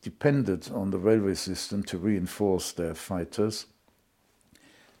Nazis depended on the railway system to reinforce their fighters,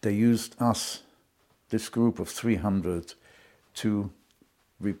 they used us, this group of 300, to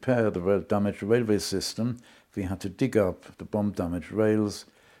repair the damaged railway system, we had to dig up the bomb-damaged rails,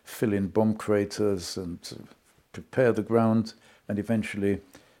 fill in bomb craters and prepare the ground, and eventually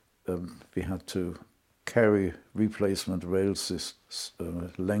we had to carry replacement rail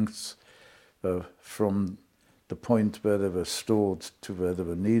lengths from the point where they were stored to where they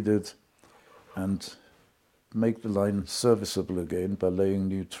were needed, and make the line serviceable again by laying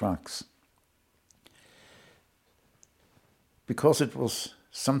new tracks. Because it was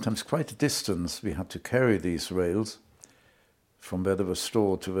sometimes quite a distance, we had to carry these rails from where they were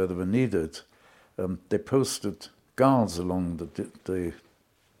stored to where they were needed. They posted guards along the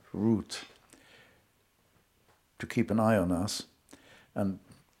route to keep an eye on us, and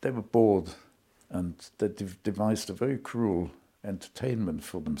they were bored, and they devised a very cruel entertainment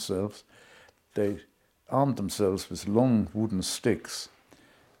for themselves. They armed themselves with long wooden sticks,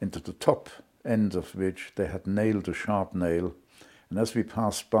 into the top end of which they had nailed a sharp nail, and as we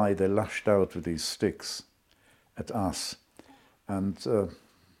passed by they lashed out with these sticks at us and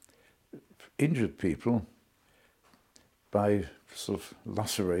injured people by sort of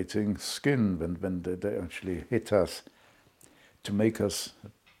lacerating skin when they actually hit us, to make us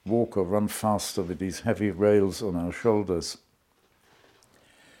walk or run faster with these heavy rails on our shoulders.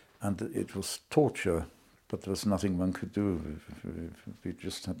 And it was torture, but there was nothing one could do. We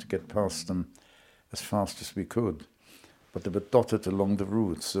just had to get past them as fast as we could. But they were dotted along the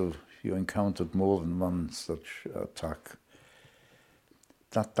route, so you encountered more than one such attack.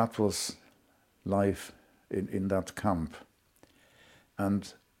 That was life in that camp.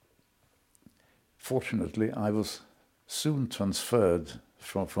 And fortunately, I was soon transferred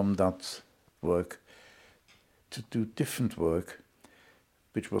from that work to do different work,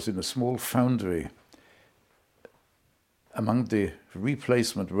 which was in a small foundry. Among the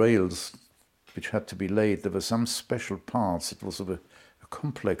replacement rails which had to be laid, there were some special parts. It was of a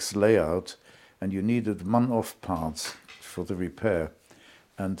complex layout, and you needed one-off parts for the repair.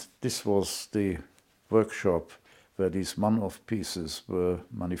 And this was the workshop where these one-off pieces were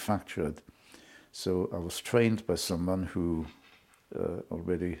manufactured. So I was trained by someone who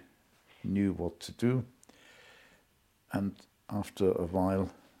already knew what to do. And after a while,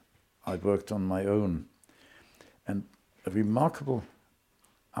 I worked on my own. And a remarkable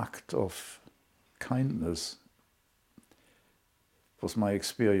act of kindness was my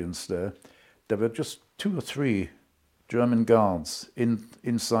experience there. There were just 2 or 3 German guards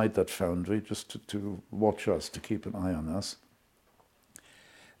inside that foundry just to watch us, to keep an eye on us.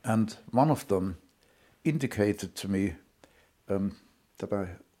 And one of them indicated to me that I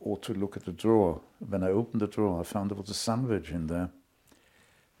ought to look at the drawer. When I opened the drawer, I found there was a sandwich in there.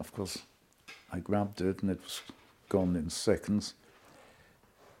 Of course, I grabbed it and it was gone in seconds.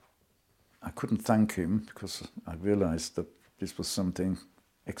 I couldn't thank him because I realized that this was something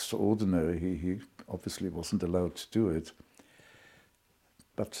extraordinary. He obviously wasn't allowed to do it.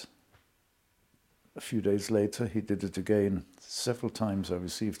 But a few days later, he did it again. Several times I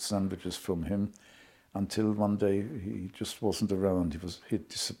received sandwiches from him, until one day he just wasn't around. He'd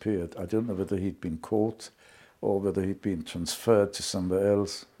disappeared. I don't know whether he'd been caught or whether he'd been transferred to somewhere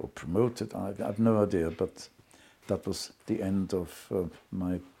else or promoted. I've no idea, but that was the end of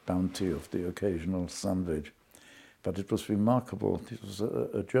my bounty of the occasional sandwich. But it was remarkable. It was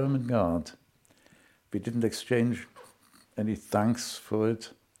a German guard. We didn't exchange any thanks for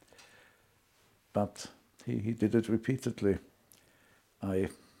it, but he did it repeatedly. I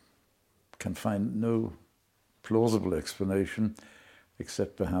can find no plausible explanation,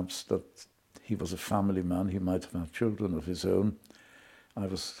 except perhaps that he was a family man. He might have had children of his own. I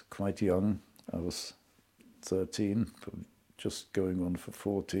was quite young. I was 13, just going on for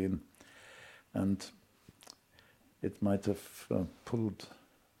 14, and it might have pulled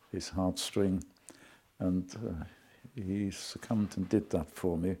his heartstring, and he succumbed and did that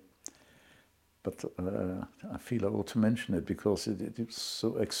for me. But I feel I ought to mention it because it is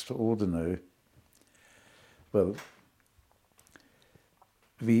so extraordinary. Well,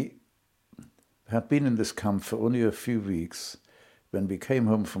 we had been in this camp for only a few weeks when we came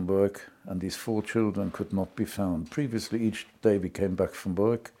home from work and these 4 children could not be found. Previously, each day we came back from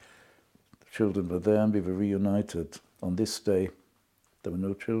work, the children were there and we were reunited. On this day, there were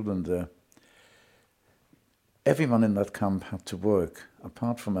no children there. Everyone in that camp had to work,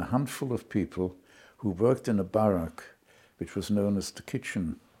 apart from a handful of people who worked in a barrack, which was known as the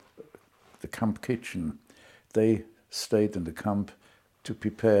kitchen, the camp kitchen. They stayed in the camp to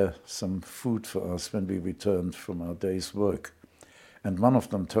prepare some food for us when we returned from our day's work. And one of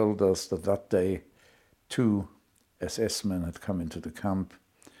them told us that that day 2 SS men had come into the camp,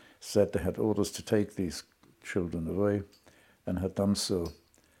 said they had orders to take these children away, and had done so,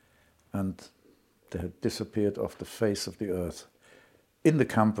 and they had disappeared off the face of the earth. In the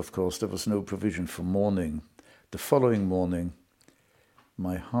camp, of course, there was no provision for mourning. The following morning,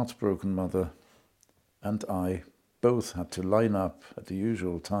 my heartbroken mother and I both had to line up at the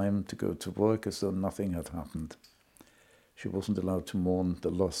usual time to go to work as though nothing had happened. She wasn't allowed to mourn the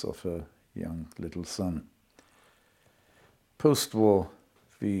loss of her young little son. Post-war,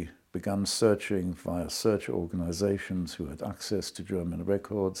 we began searching via search organizations who had access to German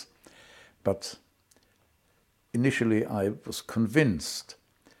records, but initially I was convinced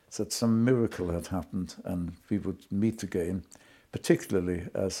that some miracle had happened and we would meet again, particularly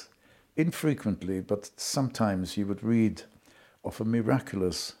as infrequently, but sometimes you would read of a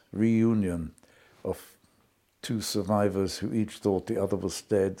miraculous reunion of two survivors who each thought the other was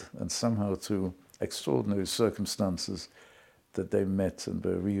dead, and somehow through extraordinary circumstances that they met and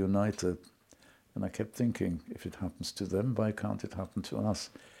were reunited. And I kept thinking, if it happens to them, why can't it happen to us?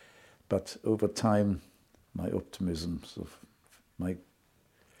 But over time, my optimism, my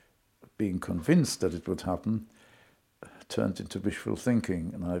being convinced that it would happen, turned into wishful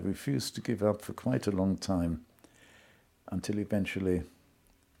thinking, and I refused to give up for quite a long time, until eventually,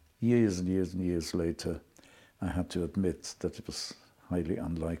 years and years and years later, I had to admit that it was highly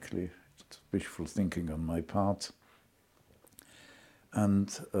unlikely. It's wishful thinking on my part.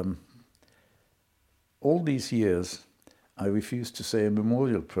 And all these years, I refused to say a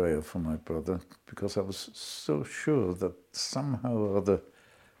memorial prayer for my brother because I was so sure that somehow or other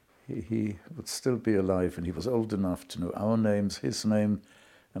he would still be alive, and he was old enough to know our names, his name,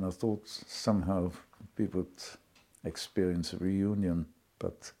 and I thought somehow we would experience a reunion,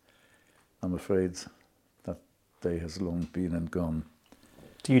 but I'm afraid that day has long been and gone.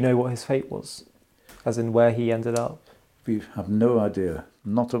 Do you know what his fate was? As in where he ended up? We have no idea,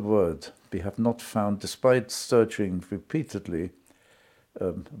 not a word. We have not found, despite searching repeatedly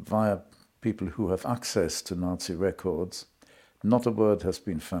via people who have access to Nazi records, not a word has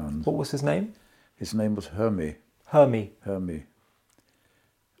been found. What was his name? His name was Hermie. Hermie. Hermie.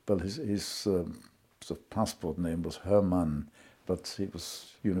 Well, his sort of passport name was Hermann, but he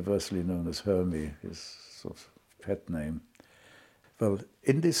was universally known as Hermie, his sort of pet name. Well,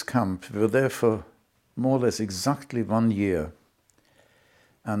 in this camp, we were there for more or less exactly 1 year.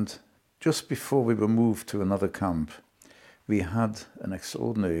 And just before we were moved to another camp, we had an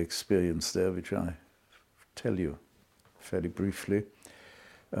extraordinary experience there, which I tell you fairly briefly.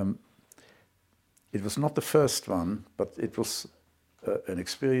 It was not the first one, but it was an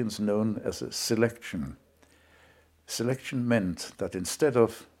experience known as a selection. Selection meant that instead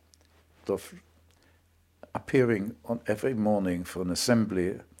of appearing on every morning for an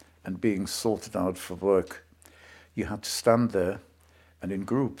assembly and being sorted out for work, you had to stand there, and in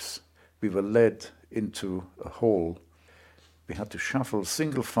groups we were led into a hall. We had to shuffle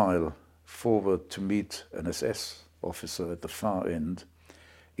single file forward to meet an SS officer at the far end.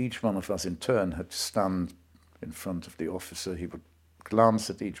 Each one of us in turn had to stand in front of the officer. He would glance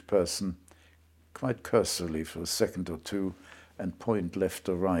at each person quite cursorily for a second or two and point left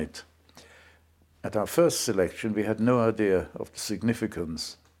or right. At our first selection, we had no idea of the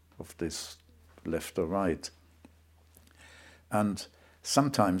significance of this left or right. And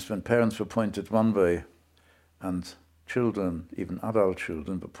sometimes when parents were pointed one way and children, even adult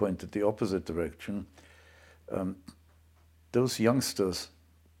children, were pointed the opposite direction, those youngsters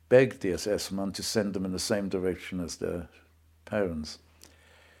begged the SS man to send them in the same direction as their parents,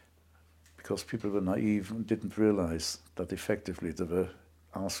 because people were naive and didn't realize that effectively they were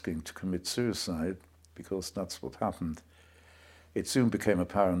asking to commit suicide, because that's what happened. It soon became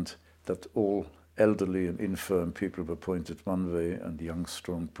apparent that all elderly and infirm people were pointed one way and young,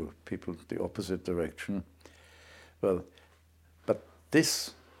 strong people the opposite direction. Well, but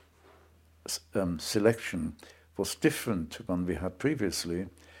this selection was different to one we had previously,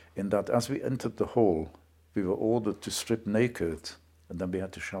 in that as we entered the hall, we were ordered to strip naked, and then we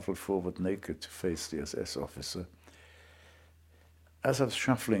had to shuffle forward naked to face the SS officer. As I was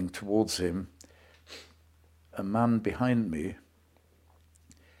shuffling towards him, a man behind me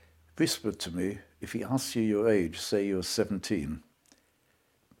whispered to me, if he asks you your age, say you're 17.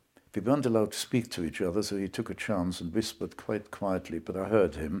 We weren't allowed to speak to each other, so he took a chance and whispered quite quietly, but I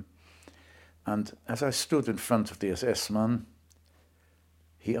heard him. And as I stood in front of the SS man,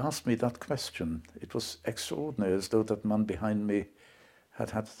 he asked me that question. It was extraordinary, as though that man behind me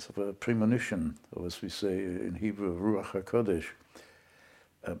had had sort of a premonition, or as we say in Hebrew, Ruach HaKodesh.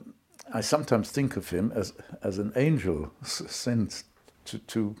 I sometimes think of him as an angel sent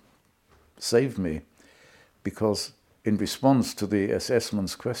to save me, because in response to the SS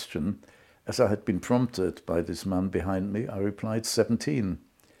man's question, as I had been prompted by this man behind me, I replied 17.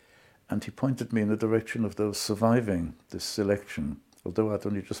 And he pointed me in the direction of those surviving this selection, although I'd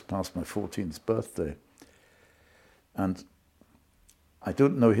only just passed my 14th birthday. And I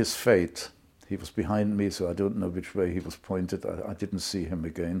don't know his fate. He was behind me, so I don't know which way he was pointed. I didn't see him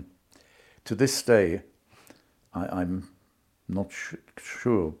again. To this day, I'm not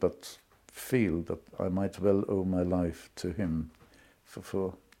sure, but feel that I might well owe my life to him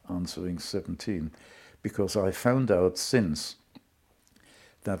for answering 17, because I found out since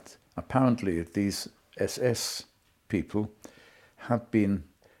that apparently these SS people had been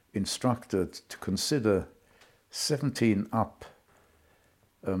instructed to consider 17 up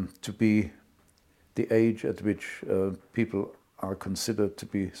to be the age at which people are considered to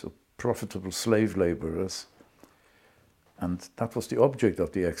be so profitable slave laborers. And that was the object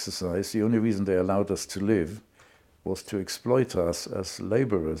of the exercise. The only reason they allowed us to live was to exploit us as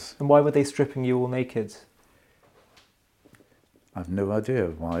laborers. And why were they stripping you all naked? I've no idea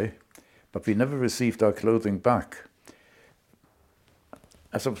why, but we never received our clothing back.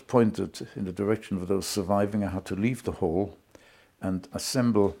 As I was pointed in the direction of those surviving, I had to leave the hall and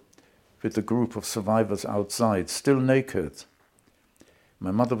assemble with a group of survivors outside, still naked.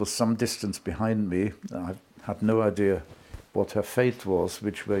 My mother was some distance behind me. I had no idea what her fate was,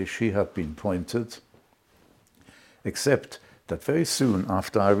 which way she had been pointed, except that very soon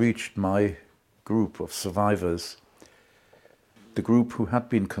after I reached my group of survivors, the group who had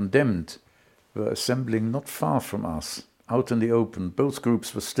been condemned were assembling not far from us, out in the open. Both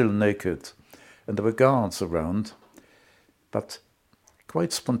groups were still naked, and there were guards around. But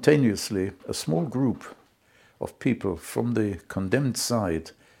quite spontaneously, a small group of people from the condemned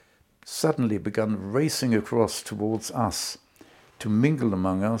side suddenly began racing across towards us to mingle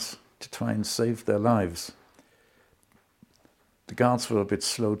among us, to try and save their lives. The guards were a bit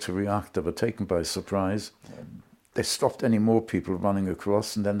slow to react. They were taken by surprise. They stopped any more people running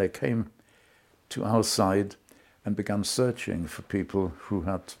across, and then they came to our side and began searching for people who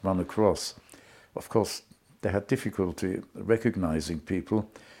had run across. Of course, they had difficulty recognizing people.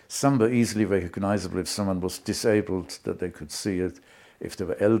 Some were easily recognizable if someone was disabled, that they could see it. If they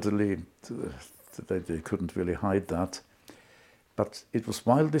were elderly, they couldn't really hide that. But it was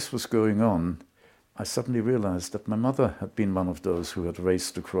while this was going on, I suddenly realized that my mother had been one of those who had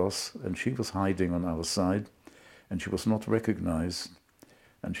raced across, and she was hiding on our side, and she was not recognized,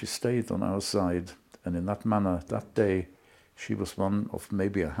 and she stayed on our side. And in that manner, that day, she was one of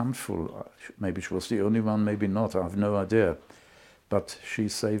maybe a handful. Maybe she was the only one, maybe not, I have no idea. But she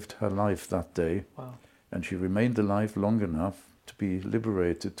saved her life that day. Wow. And she remained alive long enough to be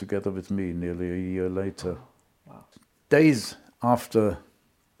liberated together with me nearly a year later. Wow. Days after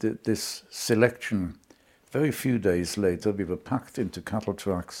this selection, very few days later, we were packed into cattle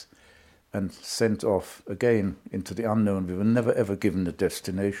trucks and sent off again into the unknown. We were never ever given a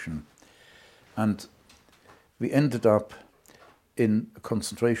destination. And we ended up in a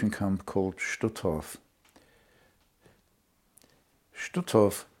concentration camp called Stutthof.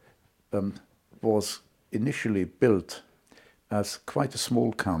 Stutthof was initially built as quite a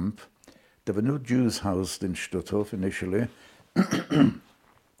small camp. There were no Jews housed in Stutthof initially.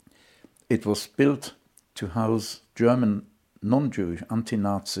 It was built to house German non-Jewish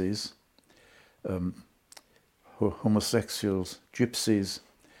anti-Nazis, homosexuals, gypsies,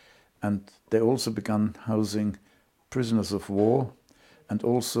 and they also began housing prisoners of war and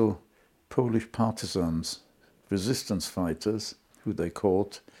also Polish partisans, resistance fighters, who they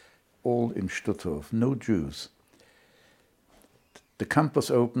caught, all in Stutthof, no Jews. The camp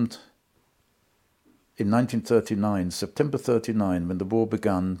was opened in 1939, September 39, when the war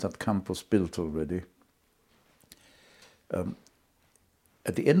began. That camp was built already.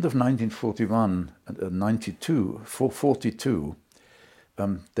 At the end of 1941 and 42,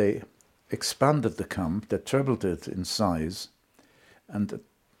 they expanded the camp, they trebled it in size, and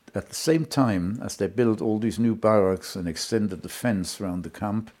at the same time as they built all these new barracks and extended the fence around the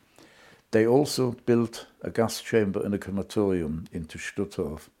camp, they also built a gas chamber and a crematorium into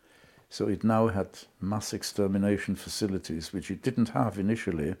Stutthof. So it now had mass extermination facilities, which it didn't have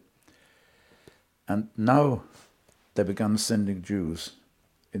initially. And now they began sending Jews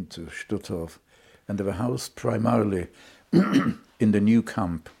into Stutthof, and they were housed primarily in the new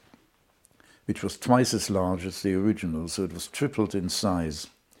camp, which was twice as large as the original, so it was tripled in size.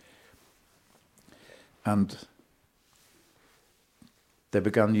 And they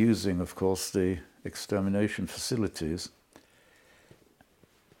began using, of course, the extermination facilities.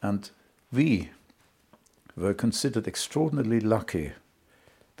 And we were considered extraordinarily lucky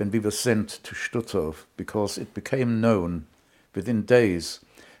when we were sent to Stutthof, because it became known within days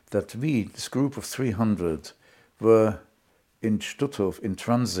that we, this group of 300, were in Stutthof in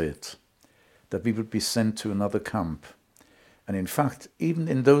transit, that we would be sent to another camp. And in fact, even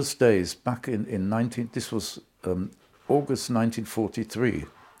in those days, back in this was August 1943,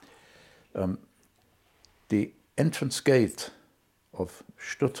 the entrance gate of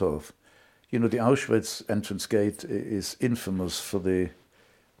Stutthof, you know, the Auschwitz entrance gate is infamous for the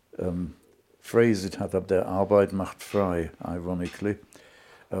phrase it had up there, Arbeit macht frei, ironically.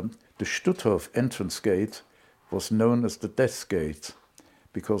 The Stutthof entrance gate was known as the death gate,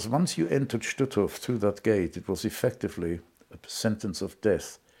 because once you entered Stutthof through that gate, it was effectively a sentence of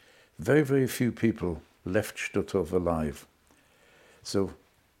death. Very, very few people left Stutthof alive. So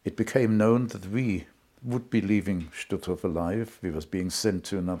it became known that we would be leaving Stutthof alive. We was being sent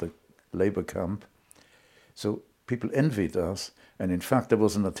to another labor camp. So people envied us, and in fact there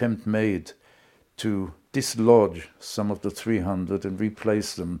was an attempt made to dislodge some of the 300 and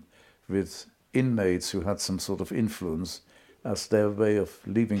replace them with inmates who had some sort of influence as their way of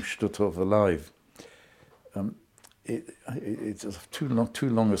leaving Stutthof alive. It's too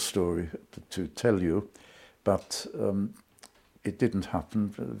long a story to tell you, but it didn't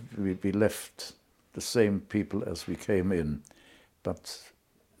happen. We left the same people as we came in, but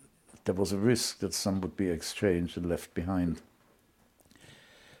there was a risk that some would be exchanged and left behind.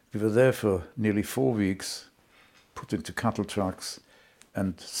 We were there for nearly 4 weeks, put into cattle trucks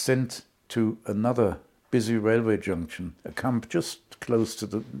and sent to another busy railway junction, a camp just close to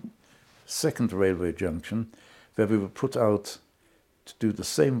the second railway junction, where we were put out to do the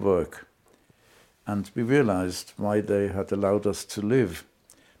same work. And we realized why they had allowed us to live,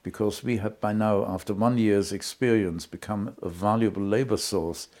 because we had by now, after 1 year's experience, become a valuable labor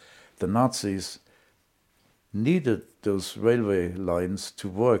source. The Nazis needed those railway lines to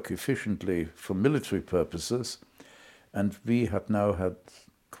work efficiently for military purposes, and we had now had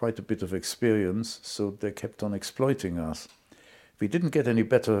quite a bit of experience, so they kept on exploiting us. We didn't get any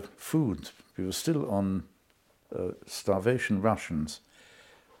better food. We were still on starvation rations,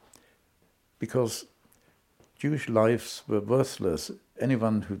 because Jewish lives were worthless.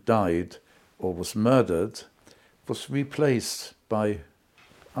 Anyone who died or was murdered was replaced by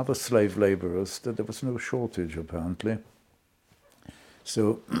other slave laborers. That there was no shortage, apparently.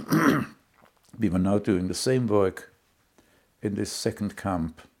 So we were now doing the same work in this second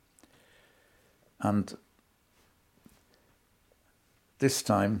camp. And this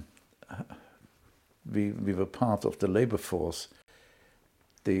time we were part of the labor force.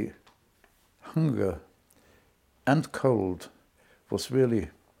 The hunger and cold was really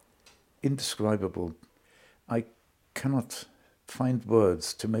indescribable. I cannot find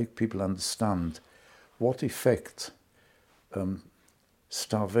words to make people understand what effect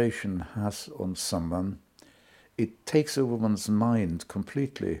starvation has on someone. It takes over one's mind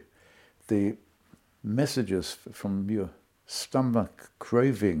completely. The messages from your stomach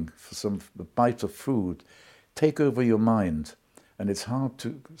craving for some bite of food take over your mind, and it's hard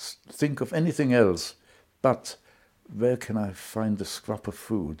to think of anything else but where can I find a scrap of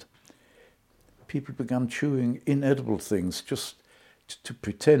food. People began chewing inedible things just to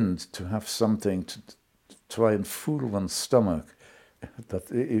pretend to have something, to try and fool one's stomach, that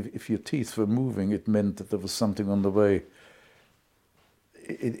if your teeth were moving, it meant that there was something on the way.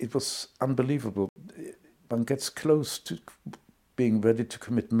 It was unbelievable. One gets close to being ready to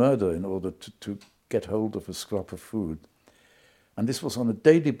commit murder in order to get hold of a scrap of food. And this was on a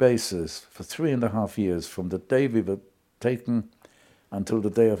daily basis for 3.5 years, from the day we were taken until the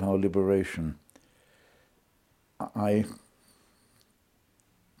day of our liberation. I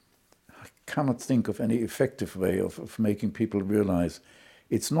cannot think of any effective way of making people realize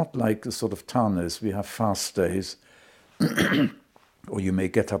it's not like the sort of Tanis. We have fast days, or you may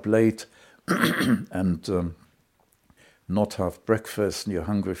get up late and not have breakfast and you're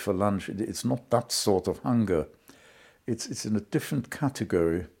hungry for lunch. It's not that sort of hunger. It's in a different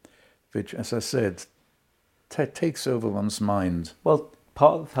category, which, as I said, takes over one's mind. Well,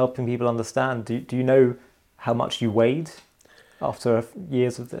 part of helping people understand, do you know how much you weighed after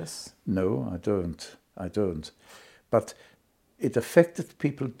years of this? No, I don't. But it affected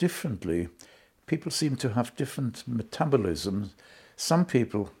people differently. People seem to have different metabolisms. Some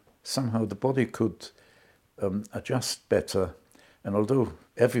people, somehow the body could adjust better. And although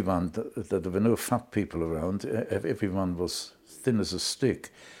everyone, there were no fat people around, everyone was thin as a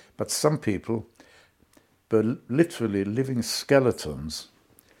stick. But some people were literally living skeletons,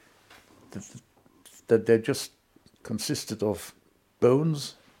 that they just consisted of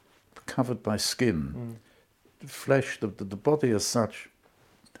bones covered by skin. The flesh, the body as such,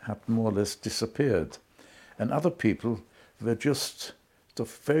 had more or less disappeared. And other people were just of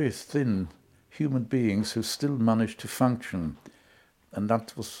very thin human beings who still managed to function. And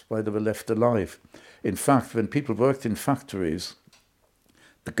that was why they were left alive. In fact, when people worked in factories,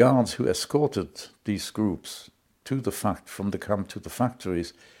 the guards who escorted these groups from the camp to the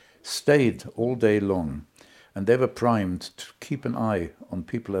factories stayed all day long. And they were primed to keep an eye on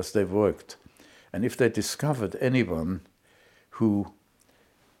people as they worked. And if they discovered anyone who,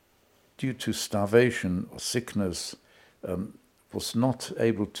 due to starvation or sickness, was not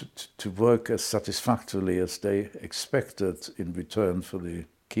able to work as satisfactorily as they expected in return for the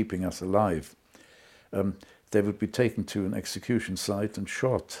keeping us alive, they would be taken to an execution site and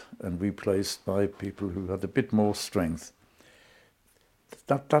shot and replaced by people who had a bit more strength.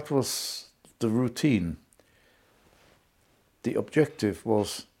 That was the routine. The objective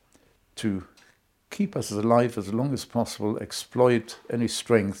was to keep us alive as long as possible, exploit any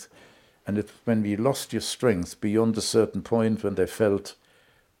strength, and when we lost your strength beyond a certain point, when they felt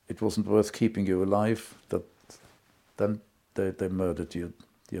it wasn't worth keeping you alive, then they murdered you.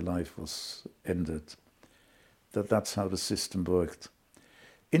 Your life was ended. That's how the system worked.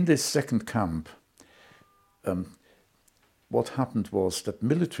 In this second camp, what happened was that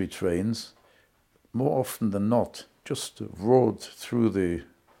military trains, more often than not, just roared through the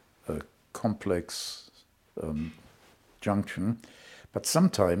complex junction, but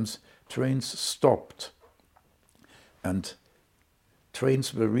sometimes trains stopped and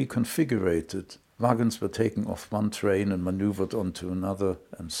trains were reconfigured. Wagons were taken off one train and maneuvered onto another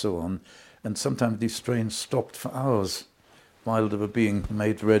and so on. And sometimes these trains stopped for hours while they were being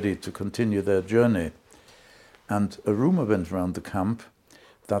made ready to continue their journey. And a rumor went around the camp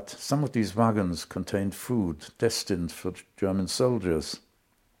that some of these wagons contained food destined for German soldiers.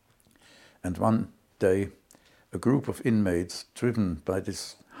 And one day, a group of inmates, driven by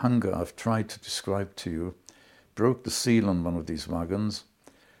this hunger I've tried to describe to you, broke the seal on one of these wagons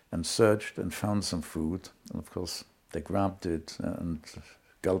and searched and found some food. And of course, they grabbed it and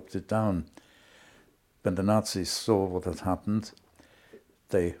gulped it down. When the Nazis saw what had happened,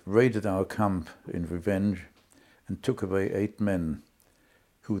 they raided our camp in revenge and took away 8 men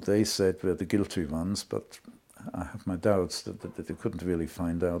who they said were the guilty ones, but I have my doubts that they couldn't really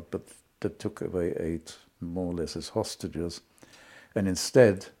find out, but they took away 8 more or less as hostages. And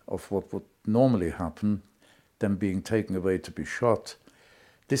instead of what would normally happen, them being taken away to be shot,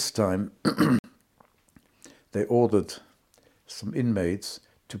 this time they ordered some inmates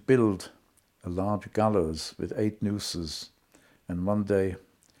to build a large gallows with 8 nooses. And one day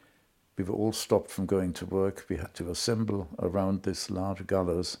we were all stopped from going to work. We had to assemble around this large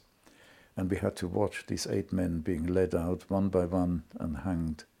gallows and we had to watch these 8 men being led out one by one and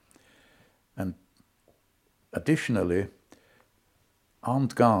hanged. And additionally,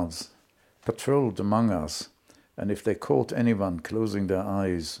 armed guards patrolled among us, and if they caught anyone closing their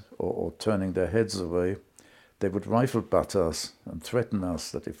eyes or turning their heads away, they would rifle butt us and threaten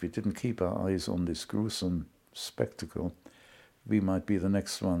us that if we didn't keep our eyes on this gruesome spectacle, we might be the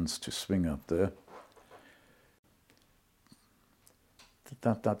next ones to swing up there.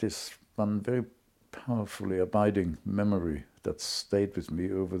 That is one very powerfully abiding memory that stayed with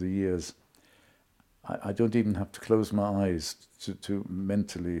me over the years. I don't even have to close my eyes to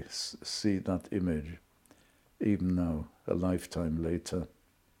mentally see that image, even now, a lifetime later.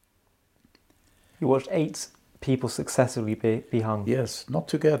 You watched 8 people successively be hung? Yes, not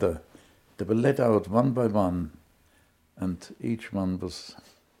together. They were led out one by one, and each one was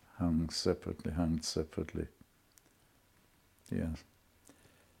hanged separately. Yes.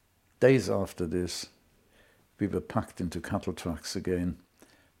 Days after this, we were packed into cattle trucks again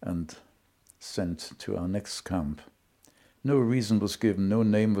and sent to our next camp. No reason was given, no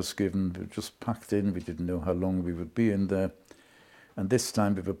name was given, we were just packed in, we didn't know how long we would be in there. And this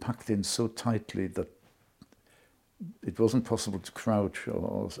time we were packed in so tightly that it wasn't possible to crouch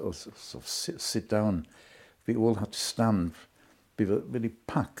or sort of sit down. We all had to stand. We were really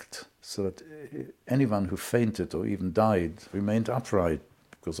packed so that anyone who fainted or even died remained upright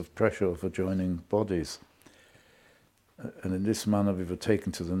because of pressure of adjoining bodies. And in this manner we were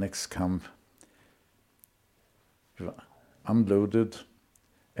taken to the next camp. We were unloaded.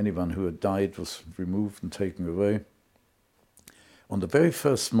 Anyone who had died was removed and taken away. On the very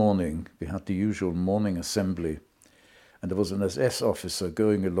first morning, we had the usual morning assembly, and there was an SS officer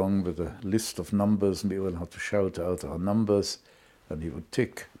going along with a list of numbers, and we all had to shout out our numbers, and he would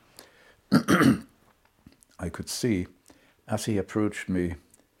tick. I could see, as he approached me,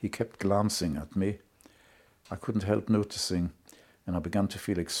 he kept glancing at me. I couldn't help noticing, and I began to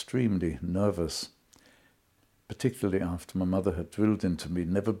feel extremely nervous, particularly after my mother had drilled into me,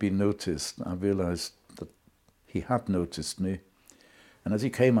 never be noticed. I realized that he had noticed me, And as he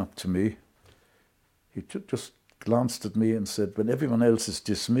came up to me, he just glanced at me and said, "When everyone else is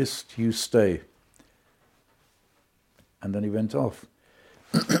dismissed, you stay." And then he went off.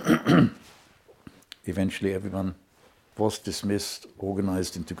 Eventually everyone was dismissed,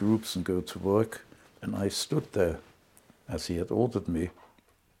 organized into groups and go to work, and I stood there as he had ordered me.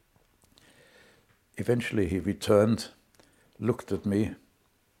 Eventually he returned, looked at me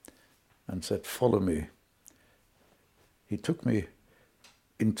and said, "Follow me." He took me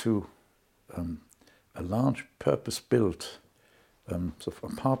into a large purpose-built sort of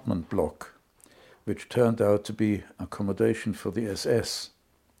apartment block, which turned out to be accommodation for the SS.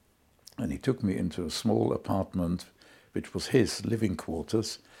 And he took me into a small apartment, which was his living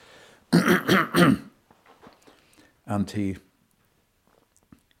quarters. And he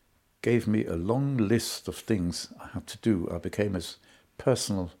gave me a long list of things I had to do. I became his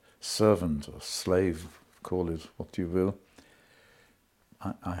personal servant or slave, call it what you will.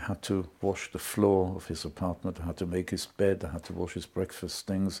 I had to wash the floor of his apartment, I had to make his bed, I had to wash his breakfast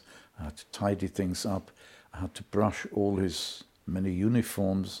things, I had to tidy things up, I had to brush all his many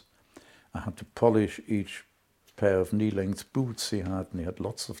uniforms, I had to polish each pair of knee-length boots he had, and he had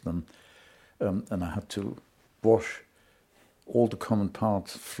lots of them, and I had to wash all the common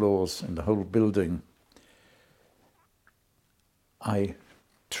parts, floors in the whole building. I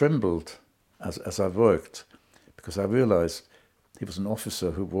trembled as I worked, because I realized he was an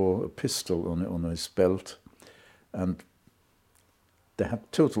officer who wore a pistol on his belt, and they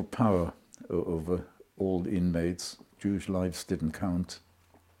had total power over all the inmates. Jewish lives didn't count.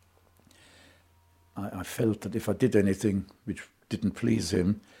 I felt that if I did anything which didn't please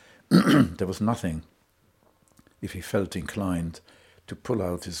him, there was nothing. If he felt inclined to pull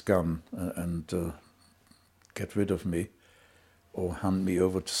out his gun and get rid of me, or hand me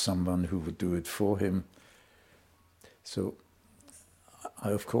over to someone who would do it for him. So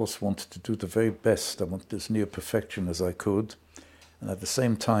I, of course, wanted to do the very best. I wanted as near perfection as I could. And at the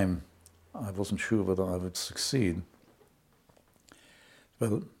same time, I wasn't sure whether I would succeed.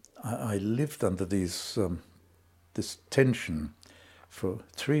 Well, I lived under this tension for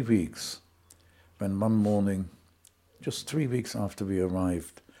 3 weeks, when one morning, just 3 weeks after we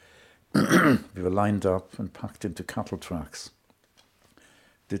arrived, we were lined up and packed into cattle trucks.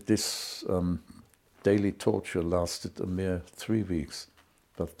 This daily torture lasted a mere 3 weeks,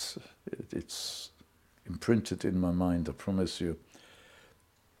 but it's imprinted in my mind, I promise you.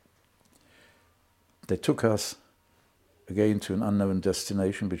 They took us again to an unknown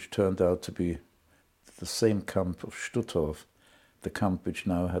destination, which turned out to be the same camp of Stutthof, the camp which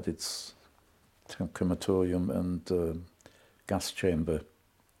now had its crematorium and gas chamber.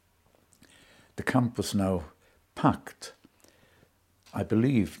 The camp was now packed. I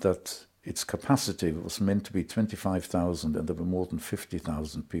believe that its capacity was meant to be 25,000, and there were more than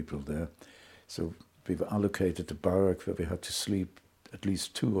 50,000 people there. So we were allocated a barrack where we had to sleep, at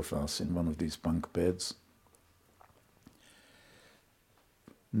least 2 of us, in one of these bunk beds.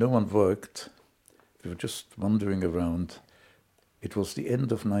 No one worked. We were just wandering around. It was the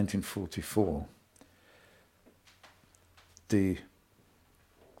end of 1944. The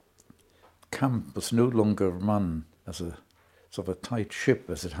camp was no longer run as a sort of a tight ship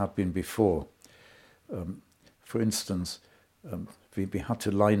as it had been before. For instance, we had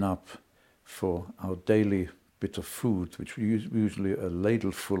to line up for our daily bit of food, which was usually a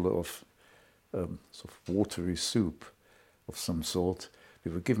ladle full of sort of watery soup of some sort.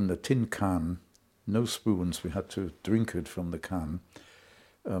 We were given a tin can, no spoons, we had to drink it from the can.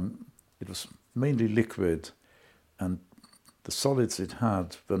 It was mainly liquid, and the solids it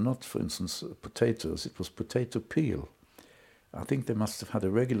had were not, for instance, potatoes, it was potato peel. I think they must have had a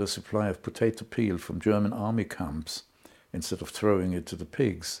regular supply of potato peel from German army camps. Instead of throwing it to the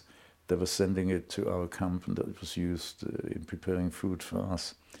pigs, they were sending it to our camp, and it was used in preparing food for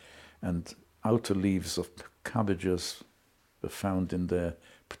us. And outer leaves of cabbages were found in there,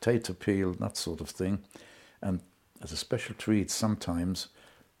 potato peel, that sort of thing. And as a special treat, sometimes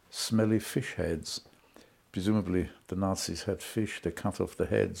smelly fish heads. Presumably the Nazis had fish, they cut off the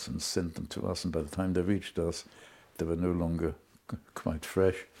heads and sent them to us, and by the time they reached us, they were no longer quite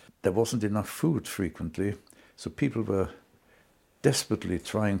fresh. There wasn't enough food frequently, so people were desperately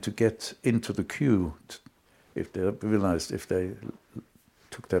trying to get into the queue. If they realized if they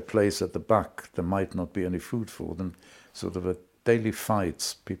took their place at the back, there might not be any food for them. So there were daily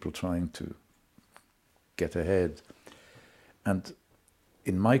fights, people trying to get ahead. And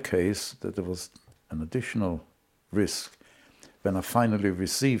in my case, there was an additional risk. When I finally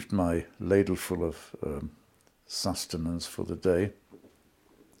received my ladleful of sustenance for the day,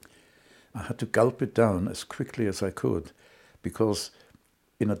 I had to gulp it down as quickly as I could, because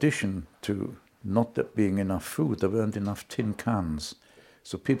in addition to not there being enough food, there weren't enough tin cans.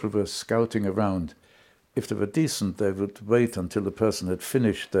 So people were scouting around. If they were decent, they would wait until the person had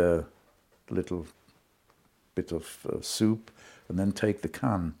finished their little bit of soup and then take the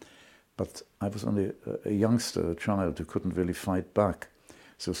can. But I was only a youngster, a child, who couldn't really fight back.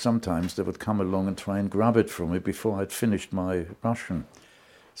 So sometimes they would come along and try and grab it from me before I'd finished my ration.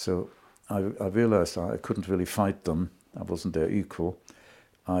 So I realized I couldn't really fight them. I wasn't their equal.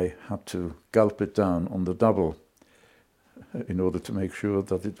 I had to gulp it down on the double in order to make sure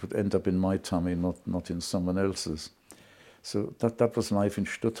that it would end up in my tummy, not in someone else's. So that was life in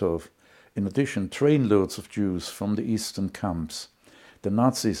Stutthof. In addition, trainloads of Jews from the eastern camps. The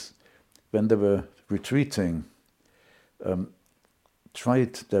Nazis, when they were retreating,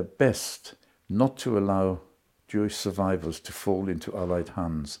 tried their best not to allow Jewish survivors to fall into Allied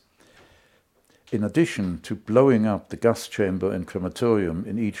hands. In addition to blowing up the gas chamber and crematorium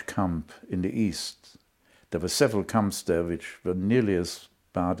in each camp in the east, there were several camps there which were nearly as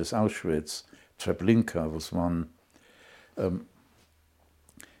bad as Auschwitz. Treblinka was one.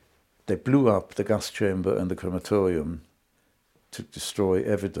 They blew up the gas chamber and the crematorium to destroy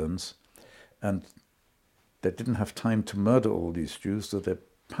evidence, and they didn't have time to murder all these Jews, so they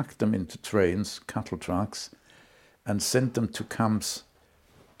packed them into trains, cattle trucks, and sent them to camps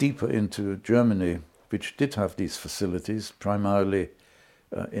deeper into Germany, which did have these facilities. Primarily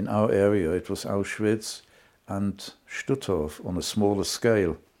in our area, it was Auschwitz and Stutthof on a smaller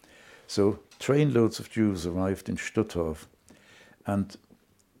scale. So trainloads of Jews arrived in Stutthof, and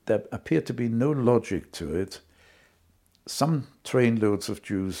there appeared to be no logic to it. Some trainloads of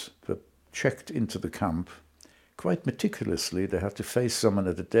Jews were checked into the camp quite meticulously. They had to face someone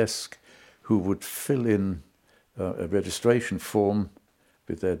at a desk who would fill in a registration form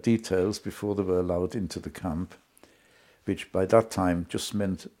with their details before they were allowed into the camp, which by that time just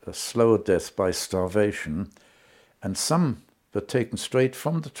meant a slower death by starvation. And some were taken straight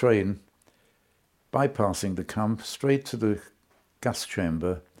from the train, bypassing the camp, straight to the gas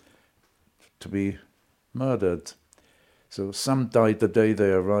chamber to be murdered. So some died the day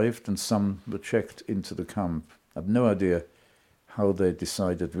they arrived, and some were checked into the camp. I have no idea how they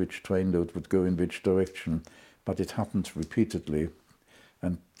decided which trainload would go in which direction, but it happened repeatedly,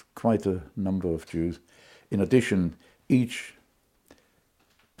 and quite a number of Jews. In addition, each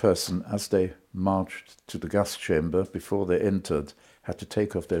person, as they marched to the gas chamber, before they entered, had to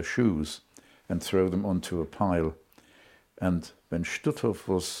take off their shoes and throw them onto a pile. And when Stutthof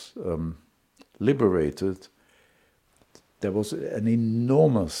was liberated, there was an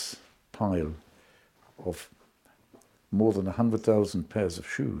enormous pile of more than 100,000 pairs of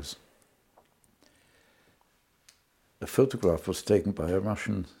shoes. A photograph was taken by a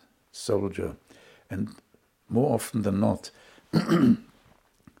Russian soldier, and more often than not, when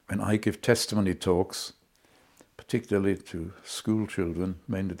I give testimony talks, particularly to school children,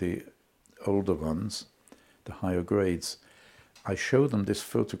 mainly the older ones, the higher grades, I show them this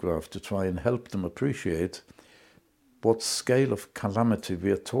photograph to try and help them appreciate what scale of calamity we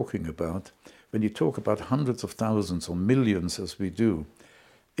are talking about. When you talk about hundreds of thousands or millions as we do,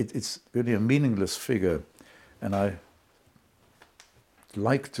 it's really a meaningless figure. And I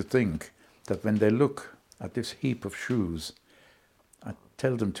like to think that when they look at this heap of shoes, I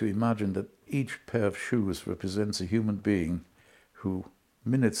tell them to imagine that each pair of shoes represents a human being who,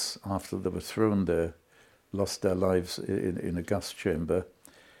 minutes after they were thrown there, lost their lives in a gas chamber.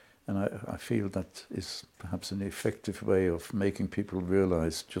 And I feel that is perhaps an effective way of making people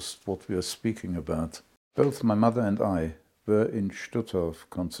realize just what we are speaking about. Both my mother and I were in Stutthof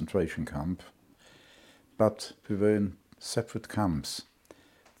concentration camp, but we were in separate camps.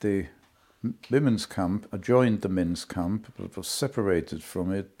 The women's camp adjoined the men's camp, but was separated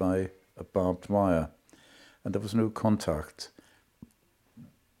from it by a barbed wire, and there was no contact.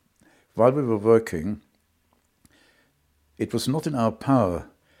 While we were working, it was not in our power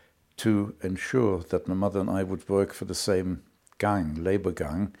to ensure that my mother and I would work for the same gang, labor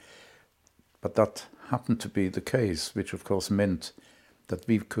gang, but that happened to be the case, which of course meant that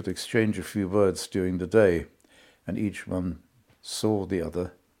we could exchange a few words during the day, and each one saw the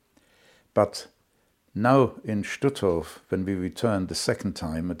other. But now in Stutthof, when we returned the second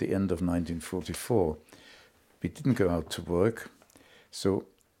time at the end of 1944, we didn't go out to work, so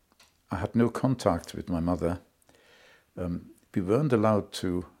I had no contact with my mother. We weren't allowed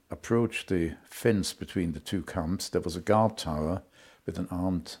to approach the fence between the two camps. There was a guard tower with an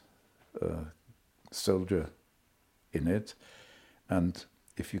armed soldier in it, and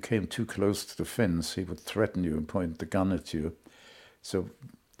if you came too close to the fence, he would threaten you and point the gun at you. So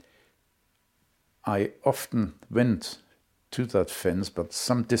I often went to that fence, but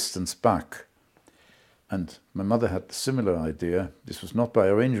some distance back. And my mother had a similar idea. This was not by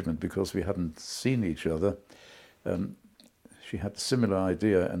arrangement because we hadn't seen each other. She had a similar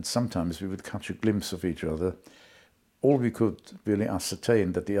idea, and sometimes we would catch a glimpse of each other. All we could really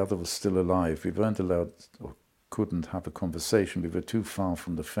ascertain that the other was still alive. We weren't allowed or couldn't have a conversation. We were too far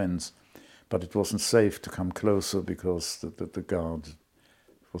from the fence, but it wasn't safe to come closer because the guard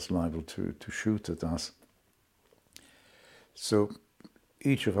was liable to shoot at us. So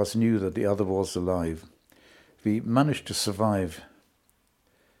each of us knew that the other was alive. We managed to survive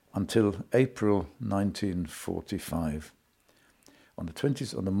until April 1945. On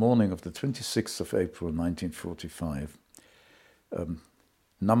the morning of the 26th of April 1945,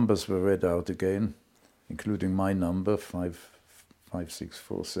 numbers were read out again, including my number,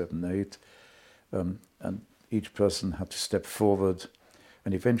 556478, and each person had to step forward,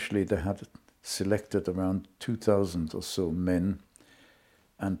 and eventually they had selected around 2,000 or so men.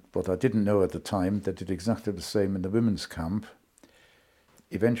 And what I didn't know at the time, they did exactly the same in the women's camp.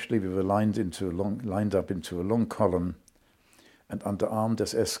 Eventually we were lined up into a long column, and under armed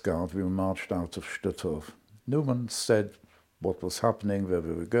SS guard we were marched out of Stutthof. No one said what was happening, where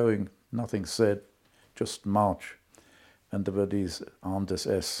we were going, nothing said, just march. And there were these armed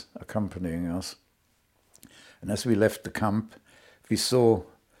SS accompanying us. And as we left the camp, we saw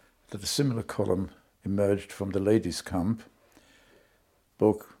that a similar column emerged from the ladies' camp,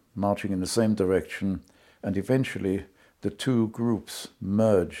 both marching in the same direction, and eventually the two groups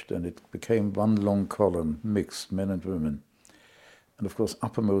merged and it became one long column, mixed men and women. And of course,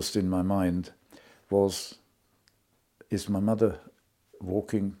 uppermost in my mind is my mother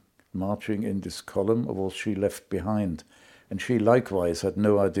marching in this column, or was she left behind? And she likewise had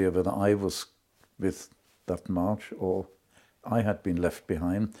no idea whether I was with that march or I had been left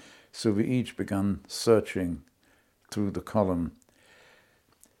behind. So we each began searching through the column.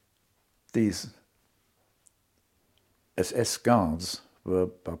 These SS guards were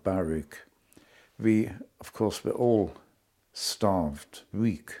barbaric. We, of course, were all starved,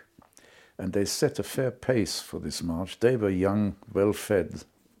 weak, and they set a fair pace for this march. They were young, well-fed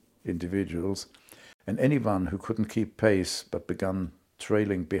individuals, and anyone who couldn't keep pace but began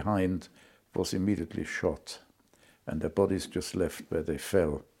trailing behind was immediately shot, and their bodies just left where they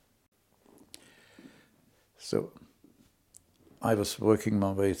fell. So I was working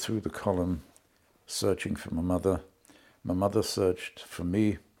my way through the column, searching for my mother. My mother searched for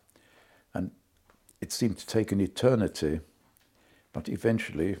me, and it seemed to take an eternity, but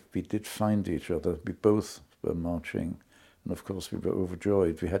eventually we did find each other. We both were marching, and of course we were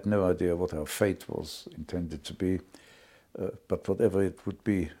overjoyed. We had no idea what our fate was intended to be, but whatever it would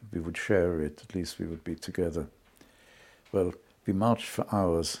be, we would share it. At least we would be together. Well, we marched for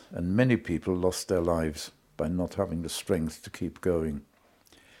hours, and many people lost their lives by not having the strength to keep going,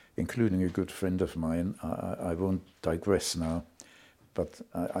 including a good friend of mine. I won't digress now, but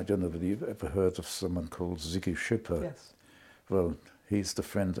I don't know whether you've ever heard of someone called Ziggy Schipper. Yes. Well, he's the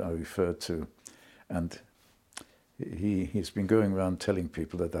friend I refer to, and he's been going around telling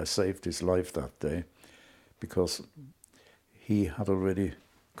people that I saved his life that day because he had already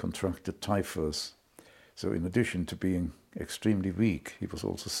contracted typhus. So in addition to being extremely weak, he was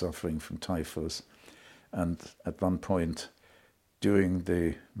also suffering from typhus. And at one point during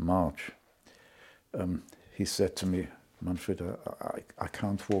the march, he said to me, "Manfred, I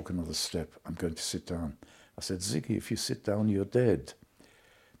can't walk another step. I'm going to sit down." I said, "Ziggy, if you sit down, you're dead."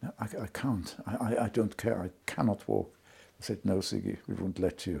 "No, I can't. I don't care. I cannot walk." I said, "No, Ziggy, we won't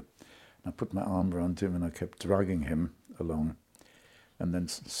let you." And I put my arm around him and I kept dragging him along. And then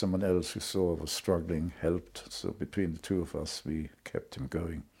someone else who saw I was struggling helped. So between the two of us, we kept him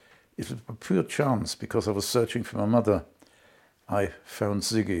going. It was a pure chance because I was searching for my mother. I found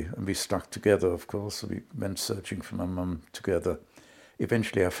Ziggy and we stuck together, of course. We went searching for my mum together.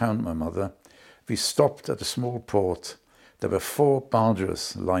 Eventually I found my mother. We stopped at a small port. There were 4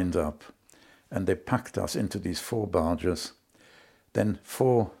 barges lined up and they packed us into these 4 barges. Then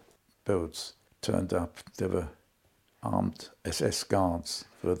 4 boats turned up. There were armed SS guards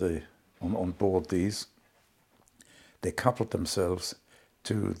on board these. They coupled themselves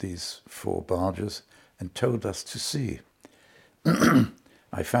to these 4 barges and towed us to sea.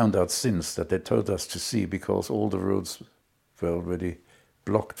 I found out since that they towed us to sea because all the roads were already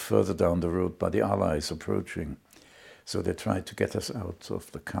blocked further down the road by the Allies approaching. So they tried to get us out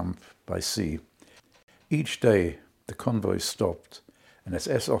of the camp by sea. Each day the convoy stopped. An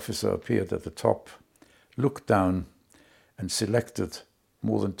SS officer appeared at the top, looked down and selected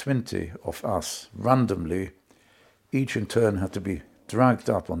more than 20 of us randomly. Each in turn had to be dragged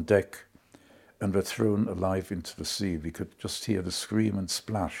up on deck and were thrown alive into the sea. We could just hear the scream and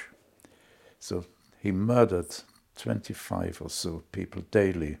splash. So he murdered 25 or so people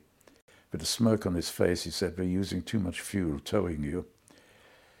daily. With a smirk on his face, he said, "We're using too much fuel towing you."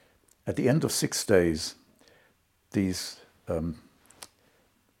 At the end of 6 days, these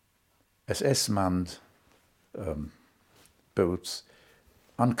SS-manned boats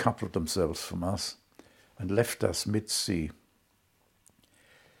uncoupled themselves from us and left us mid-sea.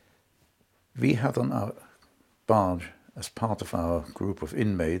 We had on our barge, as part of our group of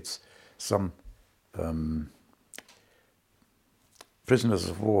inmates, some prisoners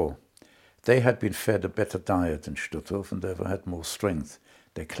of war. They had been fed a better diet in Stutthof and therefore had more strength.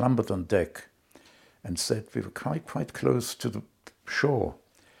 They clambered on deck and said we were quite close to the shore,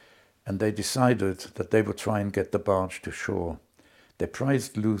 and they decided that they would try and get the barge to shore. They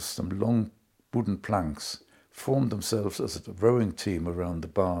prized loose some long wooden planks, formed themselves as a rowing team around the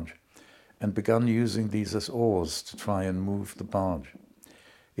barge, and began using these as oars to try and move the barge.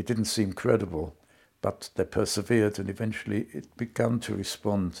 It didn't seem credible, but they persevered, and eventually it began to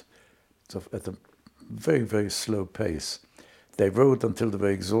respond at a very, very slow pace. They rowed until they were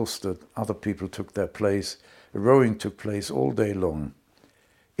exhausted. Other people took their place. Rowing took place all day long,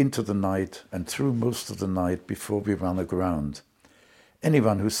 into the night and through most of the night before we ran aground.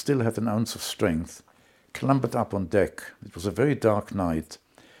 Anyone who still had an ounce of strength clambered up on deck. It was a very dark night,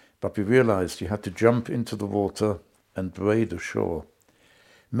 but we realized you had to jump into the water and wade ashore.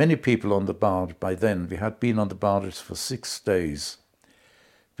 Many people on the barge, by then, we had been on the barges for 6 days,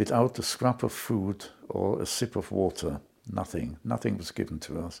 without a scrap of food or a sip of water. Nothing was given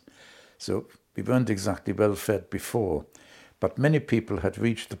to us. So we weren't exactly well fed before, but many people had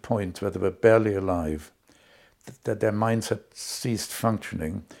reached the point where they were barely alive, that their minds had ceased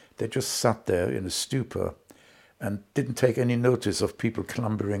functioning. They just sat there in a stupor and didn't take any notice of people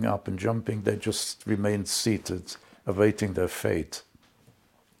clambering up and jumping. They just remained seated, awaiting their fate.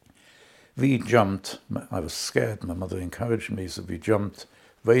 We jumped. I was scared. My mother encouraged me, so we jumped,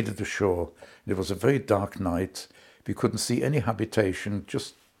 waded ashore. It was a very dark night. We couldn't see any habitation,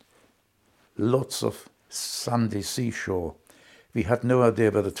 just lots of sandy seashore. We had no idea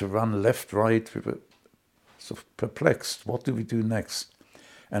whether to run left, right. We were sort of perplexed. What do we do next?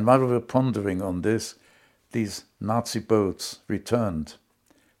 And while we were pondering on this, these Nazi boats returned.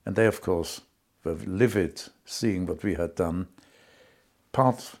 And they, of course, were livid, seeing what we had done.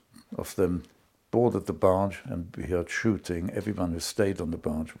 Part of them boarded the barge, and we heard shooting. Everyone who stayed on the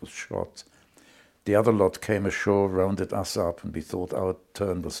barge was shot. The other lot came ashore, rounded us up, and we thought our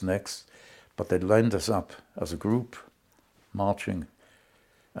turn was next. But they lined us up as a group, marching.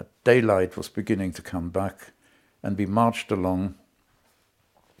 Daylight was beginning to come back, and we marched along.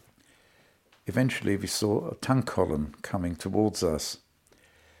 Eventually, we saw a tank column coming towards us.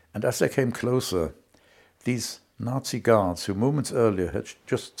 And as they came closer, these Nazi guards, who moments earlier had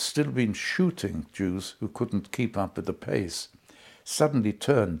just still been shooting Jews who couldn't keep up with the pace, suddenly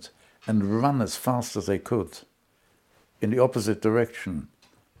turned and ran as fast as they could in the opposite direction.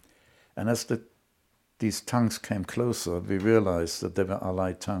 And as these tanks came closer, we realized that they were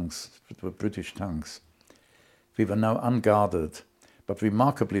Allied tanks, it were British tanks. We were now unguarded, but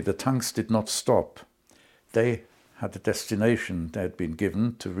remarkably the tanks did not stop. They had a destination they had been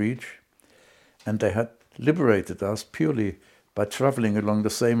given to reach, and they had liberated us purely by traveling along the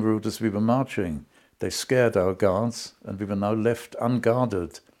same route as we were marching. They scared our guards, and we were now left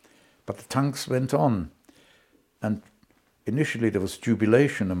unguarded. But the tanks went on, and initially there was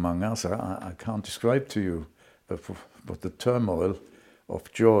jubilation among us. I can't describe to you but the turmoil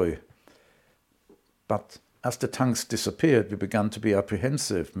of joy. But as the tanks disappeared, we began to be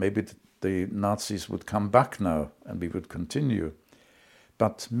apprehensive. Maybe the Nazis would come back now and we would continue.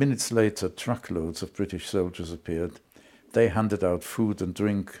 But minutes later, truckloads of British soldiers appeared. They handed out food and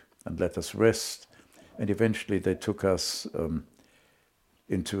drink and let us rest. And eventually they took us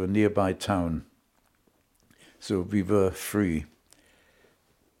into a nearby town. So we were free.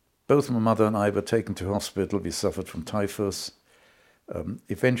 Both my mother and I were taken to hospital. We suffered from typhus.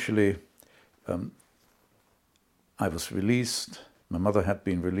 Eventually, I was released. My mother had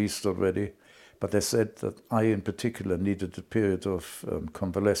been released already, but they said that I in particular needed a period of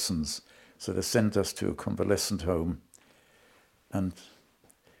convalescence. So they sent us to a convalescent home. And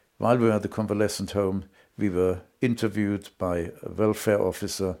while we were at the convalescent home, we were interviewed by a welfare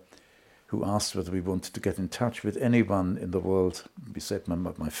officer who asked whether we wanted to get in touch with anyone in the world. We said,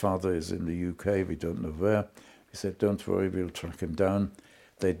 my father is in the UK, we don't know where. He said, don't worry, we'll track him down.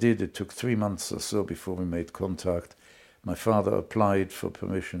 They did. It took 3 months or so before we made contact. My father applied for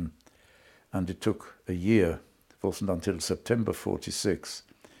permission, and it took a year. It wasn't until September 46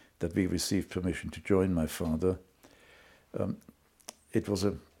 that we received permission to join my father. It was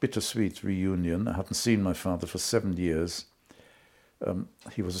a bittersweet reunion. I hadn't seen my father for 7 years.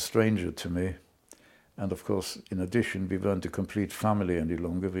 He was a stranger to me. And of course, in addition, we weren't a complete family any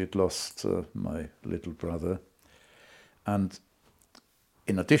longer. We had lost my little brother. And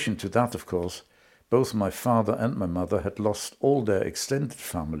in addition to that, of course, both my father and my mother had lost all their extended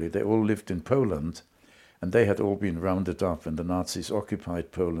family. They all lived in Poland, and they had all been rounded up when the Nazis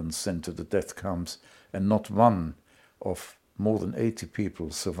occupied Poland, sent to the death camps, and not one of more than 80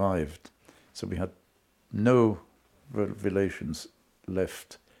 people survived. So we had no relations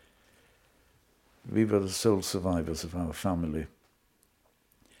left. We were the sole survivors of our family.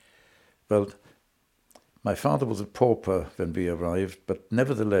 Well, my father was a pauper when we arrived, but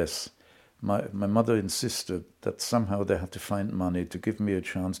nevertheless, my mother insisted that somehow they had to find money to give me a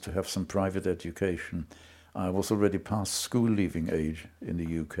chance to have some private education. I was already past school-leaving age in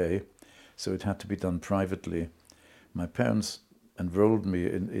the UK, so it had to be done privately. My parents enrolled me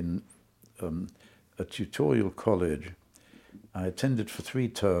in a tutorial college. I attended for 3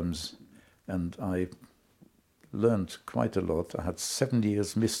 terms, and I learned quite a lot. I had 7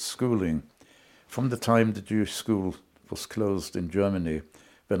 years missed schooling. From the time the Jewish school was closed in Germany,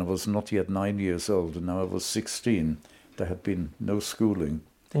 when I was not yet 9 years old, and now I was 16, there had been no schooling.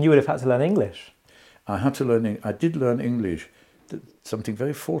 And you would have had to learn English. I did learn English. Something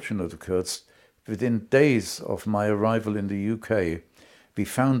very fortunate occurred. Within days of my arrival in the UK, we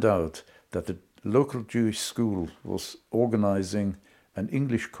found out that the local Jewish school was organizing an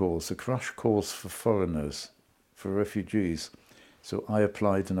English course, a crash course for foreigners, for refugees. So I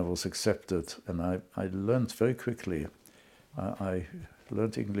applied and I was accepted, and I learned very quickly. I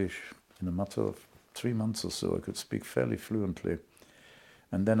learned English in a matter of 3 months or so. I could speak fairly fluently.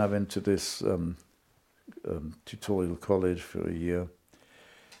 And then I went to this tutorial college for a year.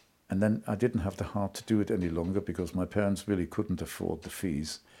 And then I didn't have the heart to do it any longer because my parents really couldn't afford the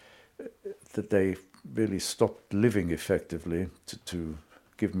fees. That they really stopped living effectively to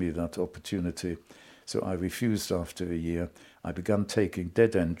give me that opportunity. So I refused after a year. I began taking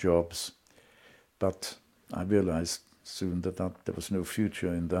dead-end jobs, but I realized soon that there was no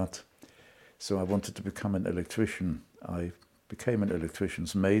future in that. So I wanted to become an electrician. I became an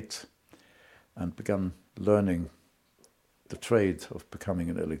electrician's mate and began learning the trade of becoming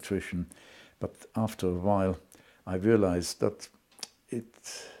an electrician. But after a while, I realized that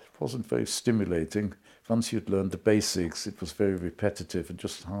it wasn't very stimulating. Once you'd learned the basics, it was very repetitive and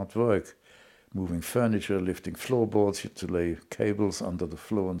just hard work. Moving furniture, lifting floorboards, you had to lay cables under the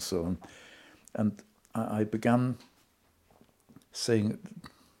floor and so on. And I began saying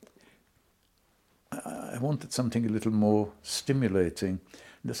I wanted something a little more stimulating.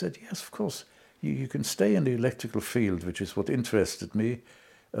 And they said, yes, of course, you can stay in the electrical field, which is what interested me.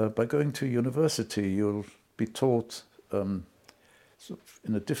 By going to university, you'll be taught sort of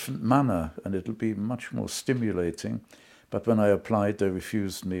in a different manner, and it'll be much more stimulating. But when I applied, they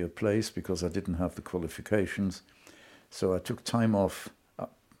refused me a place because I didn't have the qualifications. So I took time off,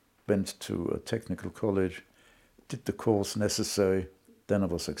 went to a technical college, did the course necessary, then I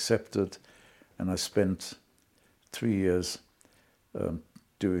was accepted, and I spent 3 years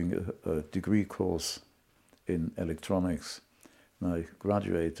doing a degree course in electronics. And I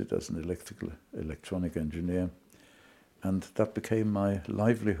graduated as an electronic engineer, and that became my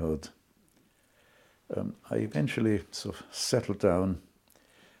livelihood. I eventually sort of settled down.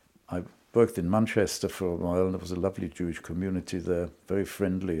 I worked in Manchester for a while, and there was a lovely Jewish community there, very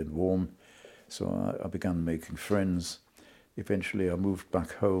friendly and warm. So I began making friends. Eventually I moved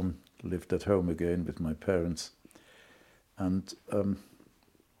back home, lived at home again with my parents. And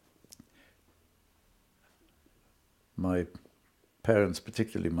my parents,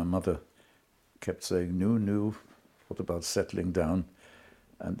 particularly my mother, kept saying, no, what about settling down?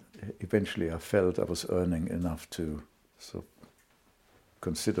 And eventually I felt I was earning enough to sort of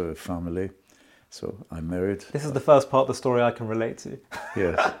consider a family. So I married. This is the first part of the story I can relate to.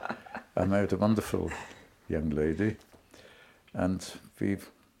 Yes. I married a wonderful young lady. And we've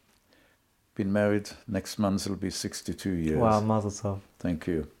been married. Next month it'll be 62 years. Wow, mazel tov. Thank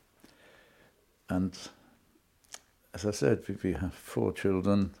you. And as I said, we have 4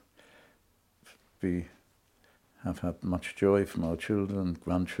 children. We have had much joy from our children,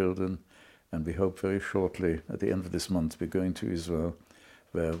 grandchildren, and we hope very shortly, at the end of this month, we're going to Israel,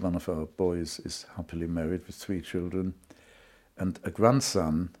 where one of our boys is happily married with 3 children. And a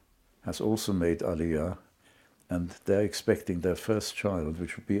grandson has also made Aliyah, and they're expecting their first child,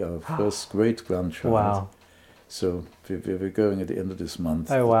 which will be our first great-grandchild. Wow. So we're going at the end of this month.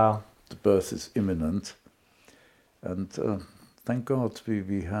 Oh, wow. The birth is imminent. And thank God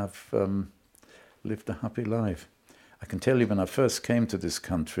we have lived a happy life. I can tell you, when I first came to this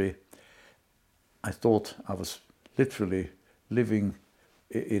country, I thought I was literally living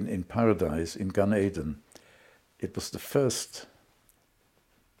in paradise, in Gan Eden. It was the first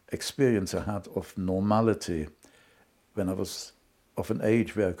experience I had of normality when I was of an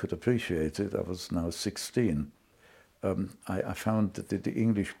age where I could appreciate it. I was now 16. I found that the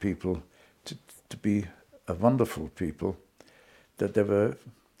English people to be a wonderful people, that they were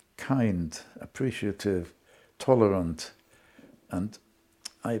kind, appreciative, tolerant, and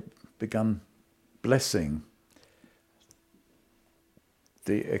I began blessing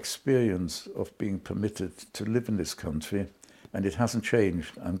the experience of being permitted to live in this country, and it hasn't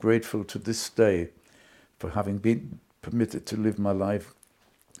changed. I'm grateful to this day for having been permitted to live my life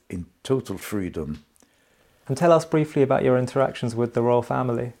in total freedom. And tell us briefly about your interactions with the royal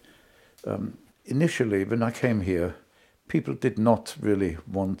family. Initially, when I came here, people did not really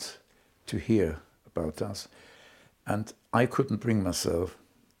want to hear about us, and I couldn't bring myself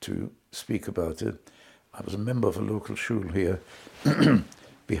to speak about it. I was a member of a local shul here.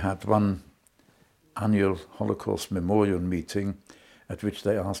 We had one annual Holocaust memorial meeting at which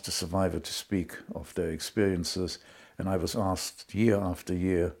they asked a survivor to speak of their experiences, and I was asked year after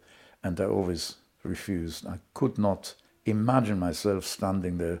year, and I always refused. I could not imagine myself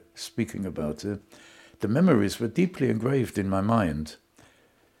standing there speaking about it. The memories were deeply engraved in my mind,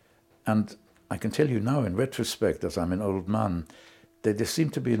 and I can tell you now in retrospect, as I'm an old man, that they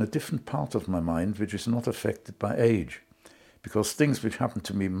seem to be in a different part of my mind which is not affected by age, because things which happened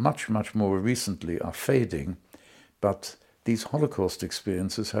to me much, much more recently are fading, but these Holocaust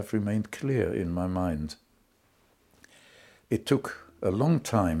experiences have remained clear in my mind. It took a long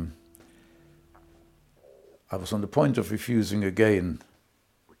time. I was on the point of refusing again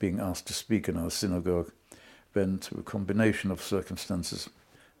being asked to speak in our synagogue, when, through a combination of circumstances,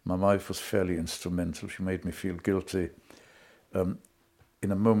 my wife was fairly instrumental. She made me feel guilty.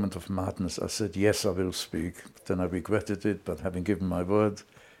 In a moment of madness, I said, yes, I will speak. Then I regretted it, but having given my word,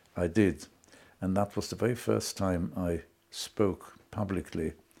 I did. And that was the very first time I spoke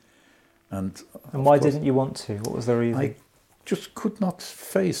publicly. And why didn't you want to? What was the reason? I just could not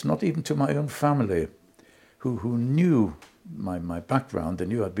face, not even to my own family, who knew my background. They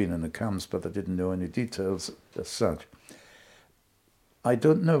knew I'd been in the camps, but I didn't know any details as such. I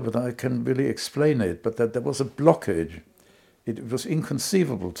don't know whether I can really explain it, but that there was a blockage. It was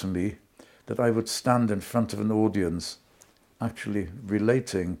inconceivable to me that I would stand in front of an audience actually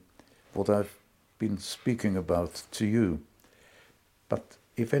relating what I've been speaking about to you. But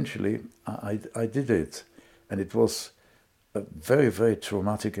eventually I did it, and it was a very, very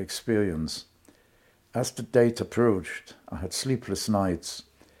traumatic experience. As the date approached, I had sleepless nights.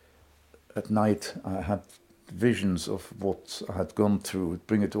 At night, I had visions of what I had gone through,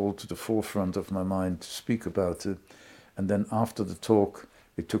 bring it all to the forefront of my mind to speak about it. And then after the talk,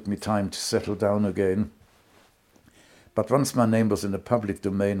 it took me time to settle down again. But once my name was in the public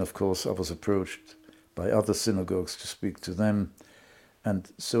domain, of course, I was approached by other synagogues to speak to them. And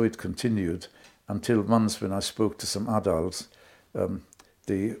so it continued until once, when I spoke to some adults,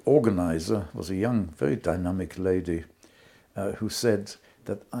 the organizer was a young, very dynamic lady who said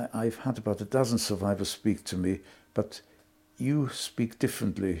that I've had about a dozen survivors speak to me, but you speak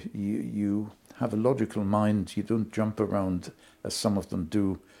differently. You have a logical mind. You don't jump around as some of them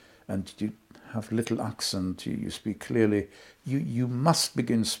do, and you have little accent. You speak clearly. You must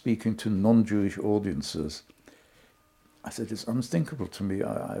begin speaking to non-Jewish audiences. I said, it's unthinkable to me.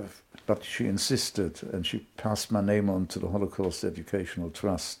 But she insisted, and she passed my name on to the Holocaust Educational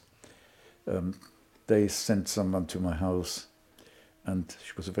Trust. They sent someone to my house, and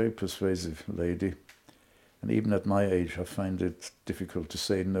she was a very persuasive lady. And even at my age, I find it difficult to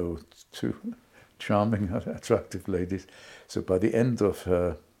say no to charming, attractive ladies. So by the end of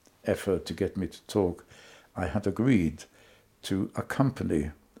her effort to get me to talk, I had agreed to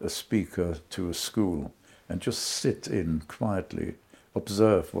accompany a speaker to a school and just sit in quietly,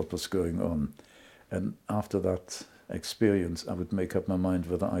 observe what was going on. And after that experience, I would make up my mind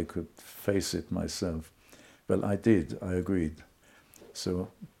whether I could face it myself. Well, I did. I agreed. So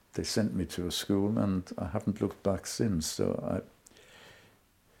they sent me to a school, and I haven't looked back since. So I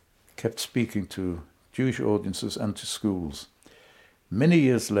kept speaking to Jewish audiences and to schools. Many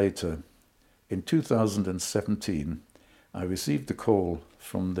years later, in 2017, I received a call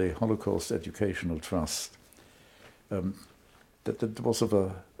from the Holocaust Educational Trust that was of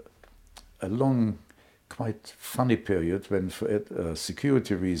a long, quite funny period when, for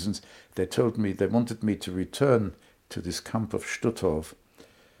security reasons, they told me they wanted me to return to this camp of Stutthof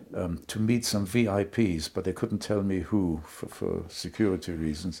to meet some VIPs, but they couldn't tell me who for security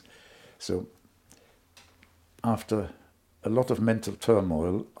reasons. So after a lot of mental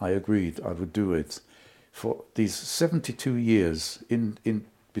turmoil, I agreed I would do it. For these 72 years in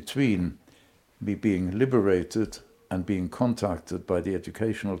between me being liberated and being contacted by the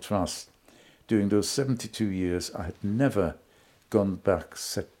Educational Trust, during those 72 years I had never gone back,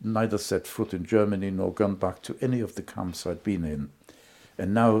 neither set foot in Germany nor gone back to any of the camps I'd been in.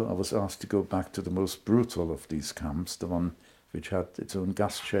 And now I was asked to go back to the most brutal of these camps, the one which had its own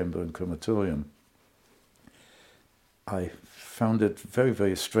gas chamber and crematorium. I found it very,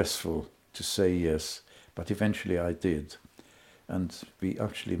 very stressful to say yes, but eventually I did. And we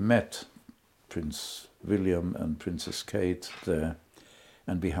actually met Prince William and Princess Kate there,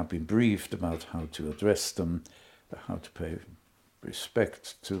 and we have been briefed about how to address them, how to pay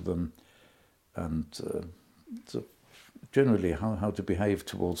respect to them, and so generally how to behave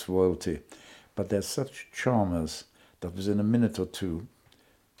towards royalty. But they're such charmers that within a minute or two,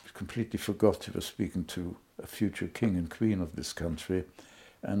 I completely forgot we were speaking to a future king and queen of this country,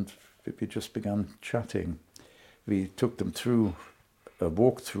 and we just began chatting. We took them through a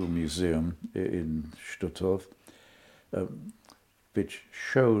walk-through museum in Stuttgart, which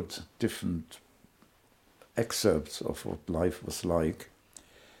showed different excerpts of what life was like,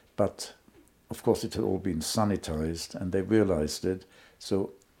 but of course it had all been sanitized and they realized it.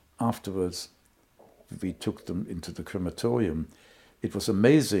 So afterwards we took them into the crematorium. It was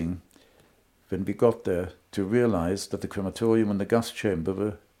amazing when we got there to realize that the crematorium and the gas chamber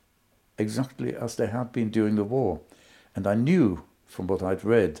were exactly as they had been during the war. And I knew from what I'd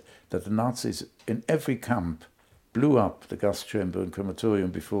read that the Nazis in every camp blew up the gas chamber and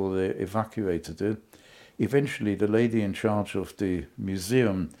crematorium before they evacuated it. Eventually, the lady in charge of the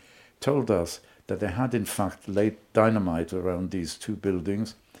museum told us that they had in fact laid dynamite around these two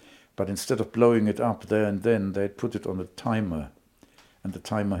buildings, but instead of blowing it up there and then, they'd put it on a timer, and the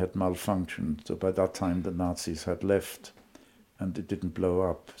timer had malfunctioned. So by that time, the Nazis had left, and it didn't blow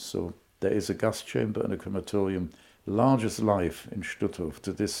up. So there is a gas chamber and a crematorium, large as life in Stuttgart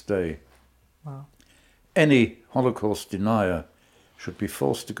to this day. Wow. Any Holocaust denier should be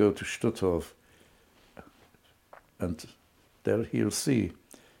forced to go to Stuttgart, and there he'll see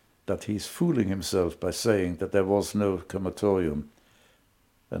that he's fooling himself by saying that there was no crematorium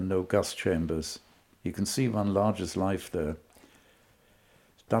and no gas chambers. You can see one large as life there.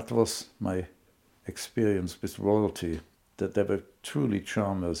 That was my experience with royalty, that they were truly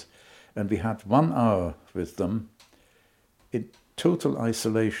charmers. And we had 1 hour with them in total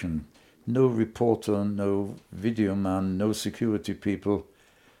isolation. No reporter, no video man, no security people,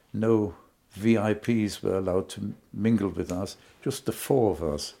 no VIPs were allowed to mingle with us. Just the four of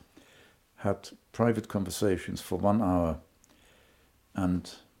us had private conversations for 1 hour,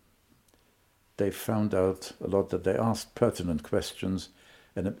 and they found out a lot, that they asked pertinent questions,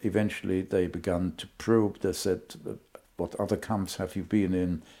 and eventually they began to probe. They said, what other camps have you been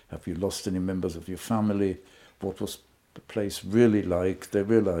in? Have you lost any members of your family? What was the place really like? They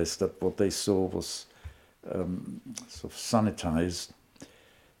realized that what they saw was sort of sanitized.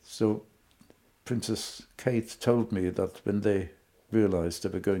 So Princess Kate told me that when they realized they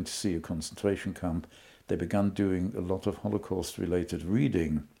were going to see a concentration camp, they began doing a lot of Holocaust-related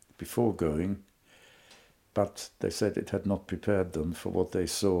reading before going, but they said it had not prepared them for what they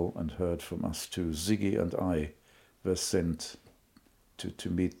saw and heard from us too. Ziggy and I were sent to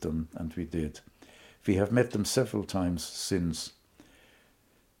meet them, and we did. We have met them several times since.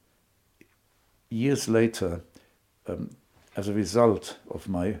 Years later, as a result of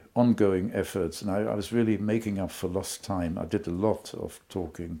my ongoing efforts, and I was really making up for lost time, I did a lot of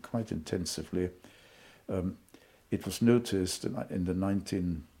talking, quite intensively. It was noticed in the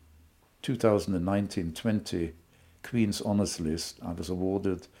 2019-20 Queen's Honours List. I was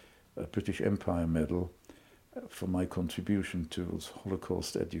awarded a British Empire Medal for my contribution towards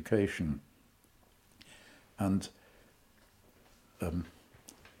Holocaust education. And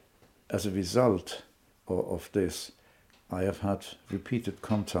as a result of this, I have had repeated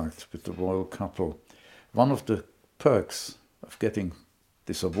contact with the royal couple. One of the perks of getting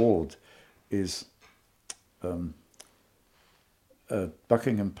this award is a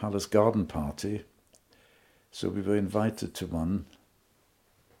Buckingham Palace garden party. So we were invited to one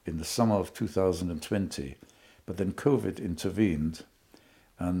in the summer of 2020, but then COVID intervened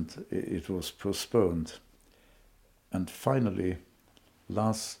and it was postponed. And finally,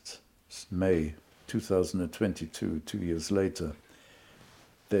 last May 2022, 2 years later,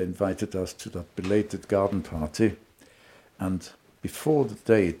 they invited us to that belated garden party. And before the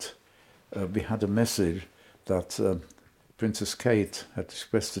date, we had a message that Princess Kate had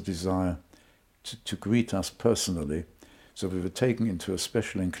expressed a desire to greet us personally. So we were taken into a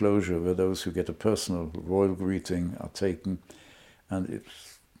special enclosure where those who get a personal royal greeting are taken. And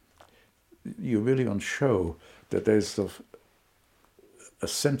you're really on show that there's sort of a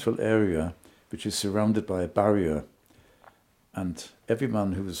central area which is surrounded by a barrier. And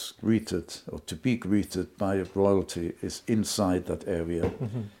everyone who is greeted or to be greeted by royalty is inside that area.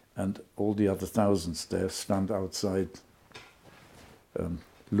 Mm-hmm. And all the other thousands there stand outside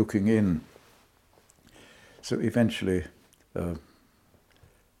looking in. So eventually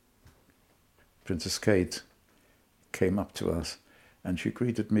Princess Kate came up to us and she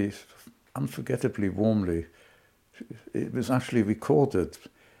greeted me unforgettably warmly. It was actually recorded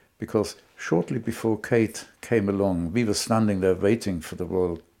because shortly before Kate came along, we were standing there waiting for the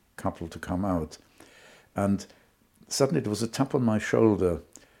royal couple to come out. And suddenly there was a tap on my shoulder,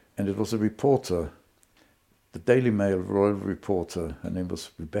 and it was a reporter, the Daily Mail royal reporter. Her name was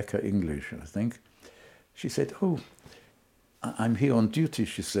Rebecca English, I think. She said, "Oh, I'm here on duty,"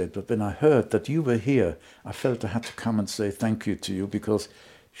 she said, "but when I heard that you were here, I felt I had to come and say thank you to you, because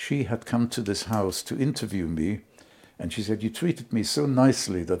she had come to this house to interview me. And she said, you treated me so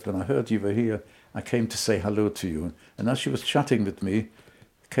nicely that when I heard you were here, I came to say hello to you." And as she was chatting with me,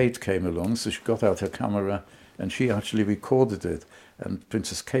 Kate came along, so she got out her camera and she actually recorded it. And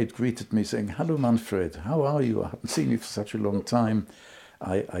Princess Kate greeted me saying, "Hello, Manfred, how are you? I haven't seen you for such a long time.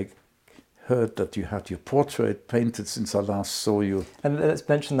 I heard that you had your portrait painted since I last saw you." And let's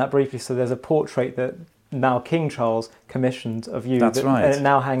mention that briefly. So there's a portrait that now King Charles commissioned of you. That's right. And it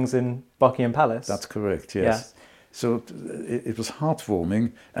now hangs in Buckingham Palace. That's correct, yes. Yeah. So it was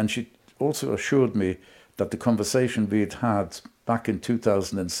heartwarming, and she also assured me that the conversation we had had back in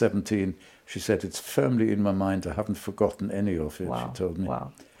 2017, she said, "It's firmly in my mind. I haven't forgotten any of it." Wow. She told me.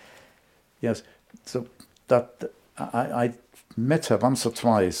 Wow. Yes. So that I met her once or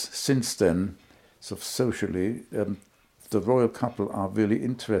twice since then, sort of socially. The royal couple are really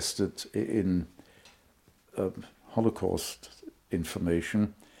interested in Holocaust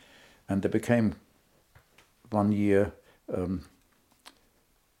information, and they became one year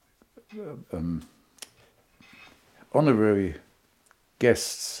honorary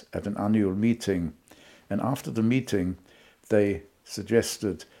guests at an annual meeting. And after the meeting, they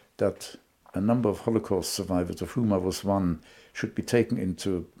suggested that a number of Holocaust survivors, of whom I was one, should be taken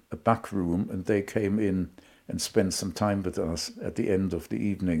into a back room, and they came in and spent some time with us at the end of the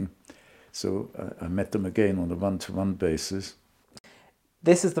evening. So I met them again on a one-to-one basis.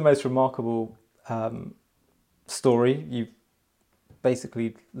 This is the most remarkable story. You've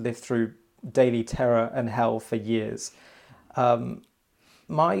basically lived through daily terror and hell for years.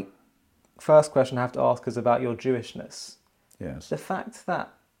 My first question I have to ask is about your Jewishness. Yes. The fact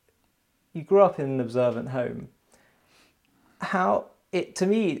that you grew up in an observant home, to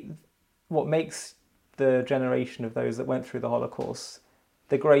me, what makes the generation of those that went through the Holocaust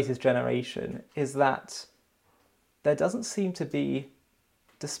the greatest generation is that there doesn't seem to be,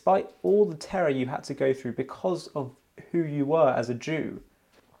 despite all the terror you had to go through because of who you were as a Jew,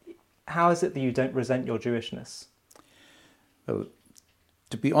 how is it that you don't resent your Jewishness? Well,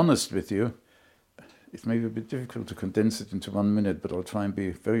 to be honest with you, it may be a bit difficult to condense it into 1 minute, but I'll try and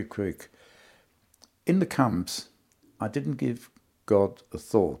be very quick. In the camps, I didn't give God a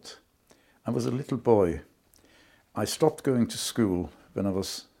thought. I was a little boy. I stopped going to school when I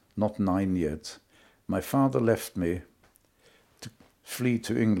was not 9 yet. My father left me to flee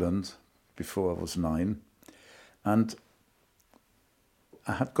to England before I was 9. And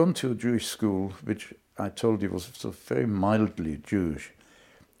I had gone to a Jewish school, which I told you was sort of very mildly Jewish.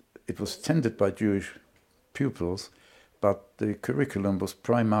 It was attended by Jewish pupils, but the curriculum was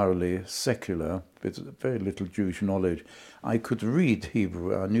primarily secular, with very little Jewish knowledge. I could read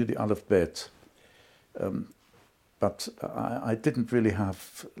Hebrew, I knew the alphabet, but I didn't really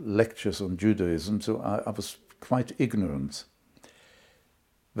have lectures on Judaism, so I was quite ignorant.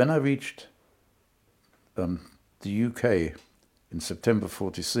 When I reached the UK in September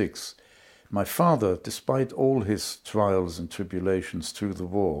 46, my father, despite all his trials and tribulations through the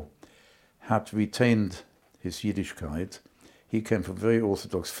war, had retained his Yiddishkeit. He came from a very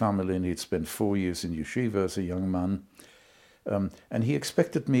Orthodox family, and he'd spent 4 years in yeshiva as a young man. And he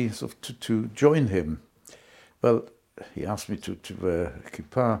expected me sort of to join him. Well, he asked me to wear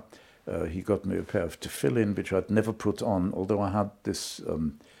kippah. He got me a pair of tefillin, which I'd never put on, although I had this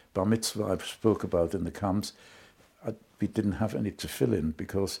bar mitzvah I spoke about in the camps. We didn't have any tefillin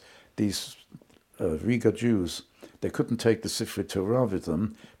because these Riga Jews, they couldn't take the Sifrei Torah with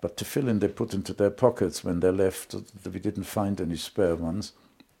them, but tefillin they put into their pockets when they left. We didn't find any spare ones.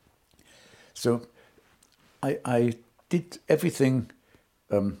 So I did everything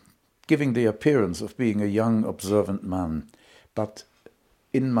giving the appearance of being a young, observant man. But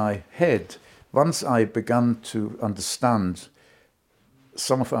in my head, once I began to understand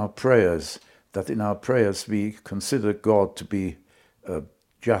some of our prayers, that in our prayers we consider God to be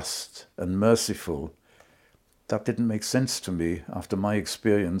just and merciful, that didn't make sense to me. After my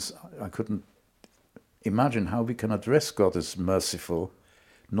experience, I couldn't imagine how we can address God as merciful,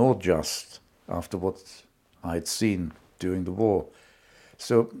 nor just, after what I had seen during the war.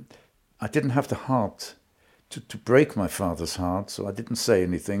 So I didn't have the heart to break my father's heart, so I didn't say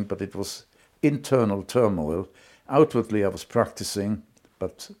anything, but it was internal turmoil. Outwardly I was practicing,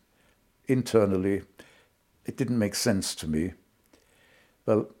 but internally it didn't make sense to me.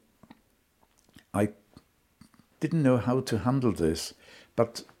 Well, I didn't know how to handle this,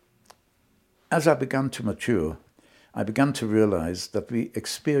 but as I began to mature, I began to realize that we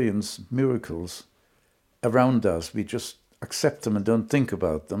experience miracles around us. We just accept them and don't think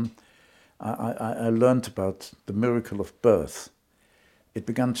about them. I learned about the miracle of birth. It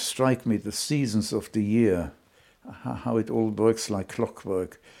began to strike me the seasons of the year, how it all works like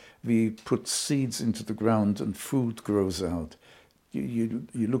clockwork. We put seeds into the ground and food grows out. You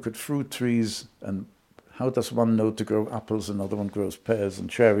look at fruit trees, and how does one know to grow apples? Another one grows pears and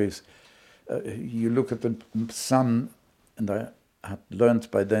cherries. You look at the sun, and I had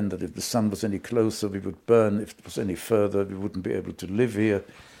learned by then that if the sun was any closer, we would burn. If it was any further, we wouldn't be able to live here.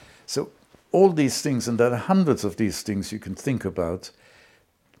 So all these things, and there are hundreds of these things you can think about,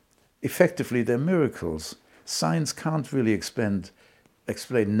 effectively they're miracles. Science can't really explain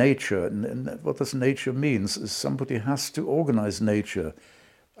nature. And what does nature mean? Somebody has to organize nature.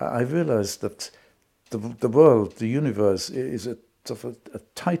 I realized that the world, the universe, is a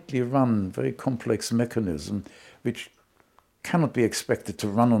tightly run, very complex mechanism which cannot be expected to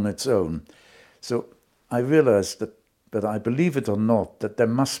run on its own. So I realized that, whether I believe it or not, that there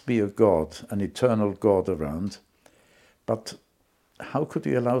must be a God, an eternal God around. But how could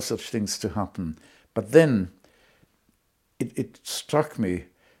he allow such things to happen? But then it struck me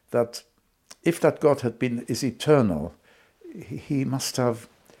that if that God is eternal, he must have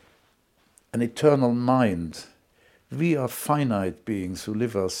an eternal mind. We are finite beings who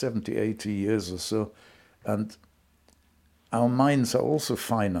live our 70, 80 years or so, and our minds are also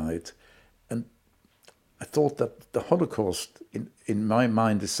finite. And I thought that the Holocaust, in my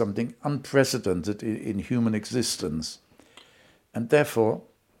mind, is something unprecedented in human existence. And therefore,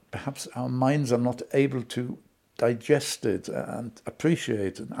 perhaps our minds are not able to digest it and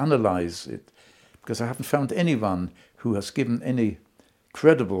appreciate and analyze it, because I haven't found anyone who has given any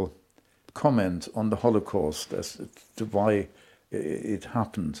credible comment on the Holocaust as to why it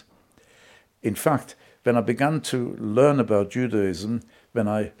happened. In fact, when I began to learn about Judaism, when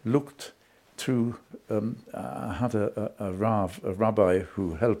I looked through, I had a rabbi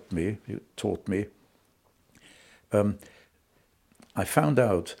who helped me, who taught me, I found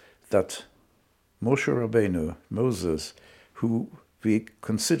out that Moshe Rabbeinu, Moses, who we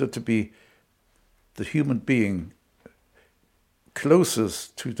consider to be the human being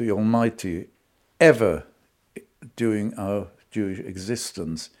closest to the Almighty ever during our Jewish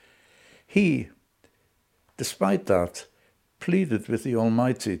existence, he, despite that, pleaded with the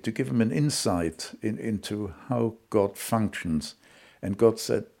Almighty to give him an insight into how God functions. And God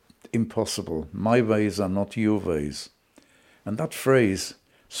said, impossible, my ways are not your ways. And that phrase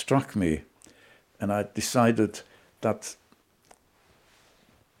struck me, and I decided that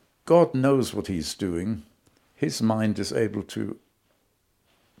God knows what he's doing. His mind is able to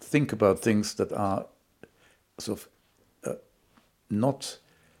think about things that are sort of not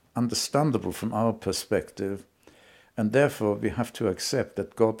understandable from our perspective, and therefore we have to accept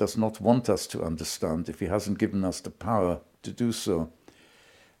that God does not want us to understand if he hasn't given us the power to do so.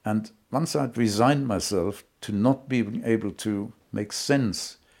 And once I'd resigned myself to not being able to make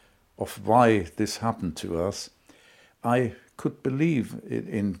sense of why this happened to us, I could believe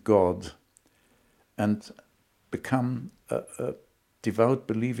in God and become a devout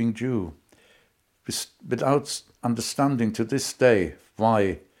believing Jew, without understanding to this day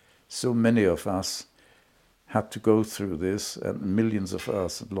why so many of us had to go through this and millions of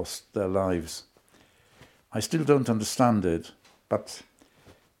us lost their lives. I still don't understand it, but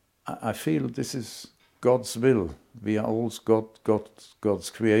I feel this is God's will. We are all God's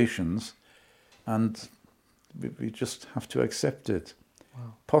creations, and we just have to accept it.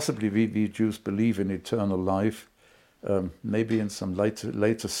 Wow. Possibly we Jews believe in eternal life. Maybe in some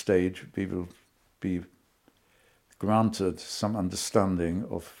later stage we will be granted some understanding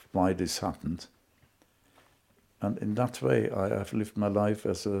of why this happened. And in that way I have lived my life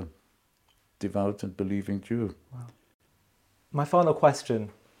as a devout and believing Jew. Wow. My final question.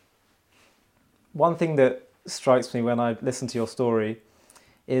 One thing that strikes me when I listen to your story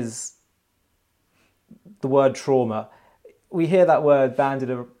is the word trauma. We hear that word bandied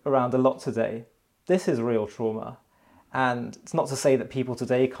around a lot today. This is real trauma. And it's not to say that people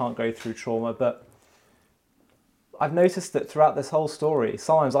today can't go through trauma, but I've noticed that throughout this whole story,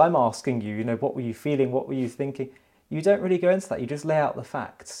 sometimes I'm asking you, what were you feeling? What were you thinking? You don't really go into that. You just lay out the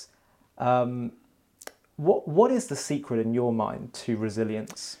facts. What is the secret in your mind to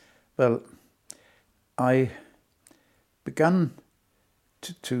resilience? Well, I began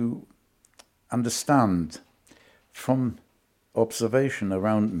to understand from observation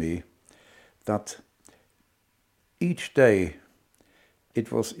around me that each day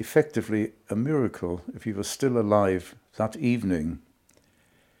it was effectively a miracle if you were still alive that evening,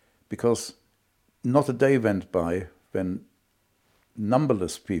 because not a day went by when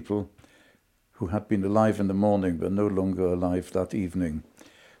numberless people who had been alive in the morning were no longer alive that evening.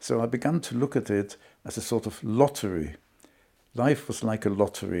 So I began to look at it as a sort of lottery. Life was like a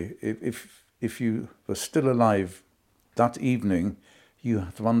lottery. If you were still alive that evening, you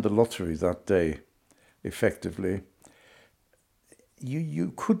had won the lottery that day, effectively.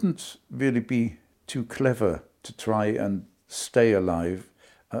 You couldn't really be too clever to try and stay alive,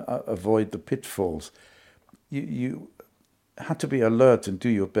 avoid the pitfalls. You had to be alert and do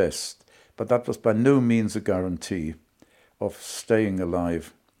your best, but that was by no means a guarantee of staying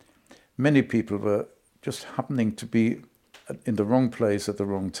alive. Many people were just happening to be in the wrong place at the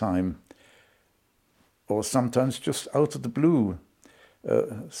wrong time, or sometimes just out of the blue.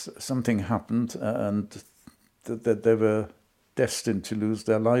 Something happened and they were destined to lose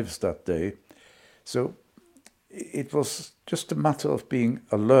their lives that day. So it was just a matter of being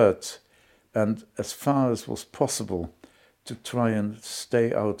alert and, as far as was possible, to try and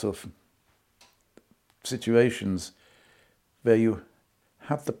stay out of situations where you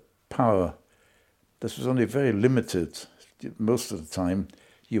had the power. This was only very limited. Most of the time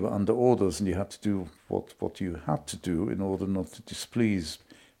you were under orders and you had to do what you had to do in order not to displease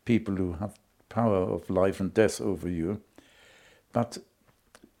people who had power of life and death over you. But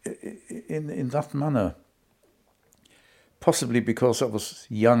in that manner, possibly because I was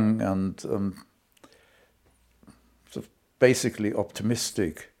young and sort of basically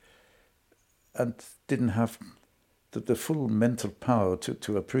optimistic and didn't have the full mental power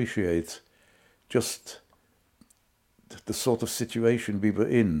to appreciate just the sort of situation we were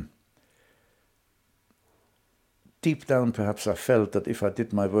in. Deep down, perhaps I felt that if I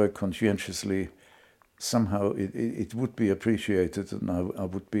did my work conscientiously, somehow it would be appreciated and I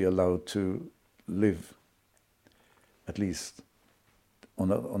would be allowed to live, at least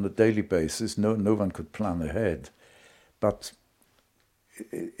on a daily basis. No one could plan ahead. But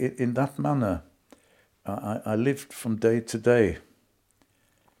in that manner, I lived from day to day.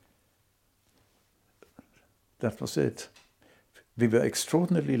 That was it. We were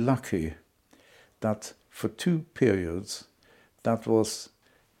extraordinarily lucky that for 2 periods, that was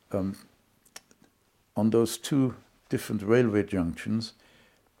on those 2 different railway junctions,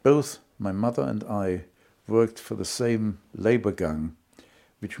 both my mother and I worked for the same labour gang,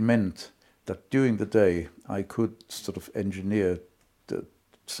 which meant that during the day I could sort of engineer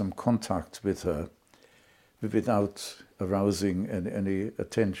some contact with her without arousing any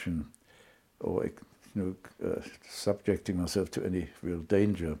attention or subjecting myself to any real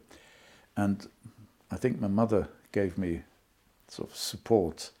danger. And I think my mother gave me sort of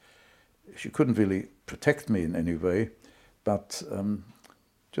support. She couldn't really protect me in any way, but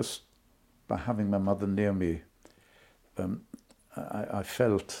just by having my mother near me, I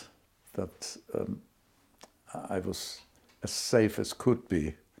felt that I was as safe as could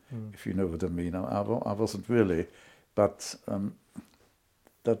be, if you know what I mean. I wasn't really, but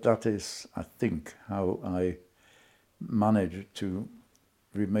that is, I think, how I managed to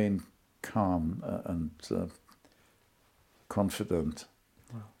remain calm and confident.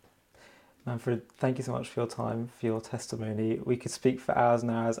 Wow. Manfred, thank you so much for your time, for your testimony. We could speak for hours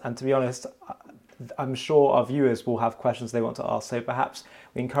and hours, and to be honest, I'm sure our viewers will have questions they want to ask, so perhaps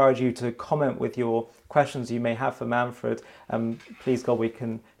we encourage you to comment with your questions you may have for Manfred. Please God, we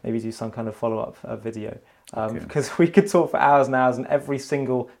can maybe do some kind of follow-up video. Because we could talk for hours and hours, and every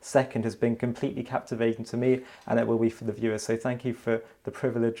single second has been completely captivating to me, and it will be for the viewers. So thank you for the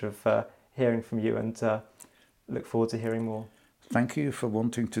privilege of hearing from you, and look forward to hearing more. Thank you for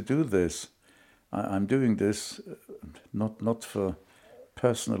wanting to do this. I'm doing this not for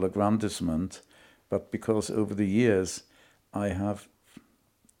personal aggrandizement, but because over the years I have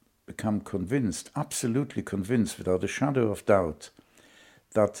become convinced, absolutely convinced, without a shadow of doubt,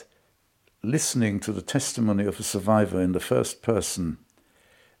 that listening to the testimony of a survivor in the first person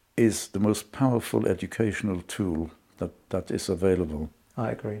is the most powerful educational tool that is available.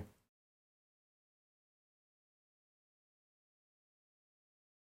 I agree.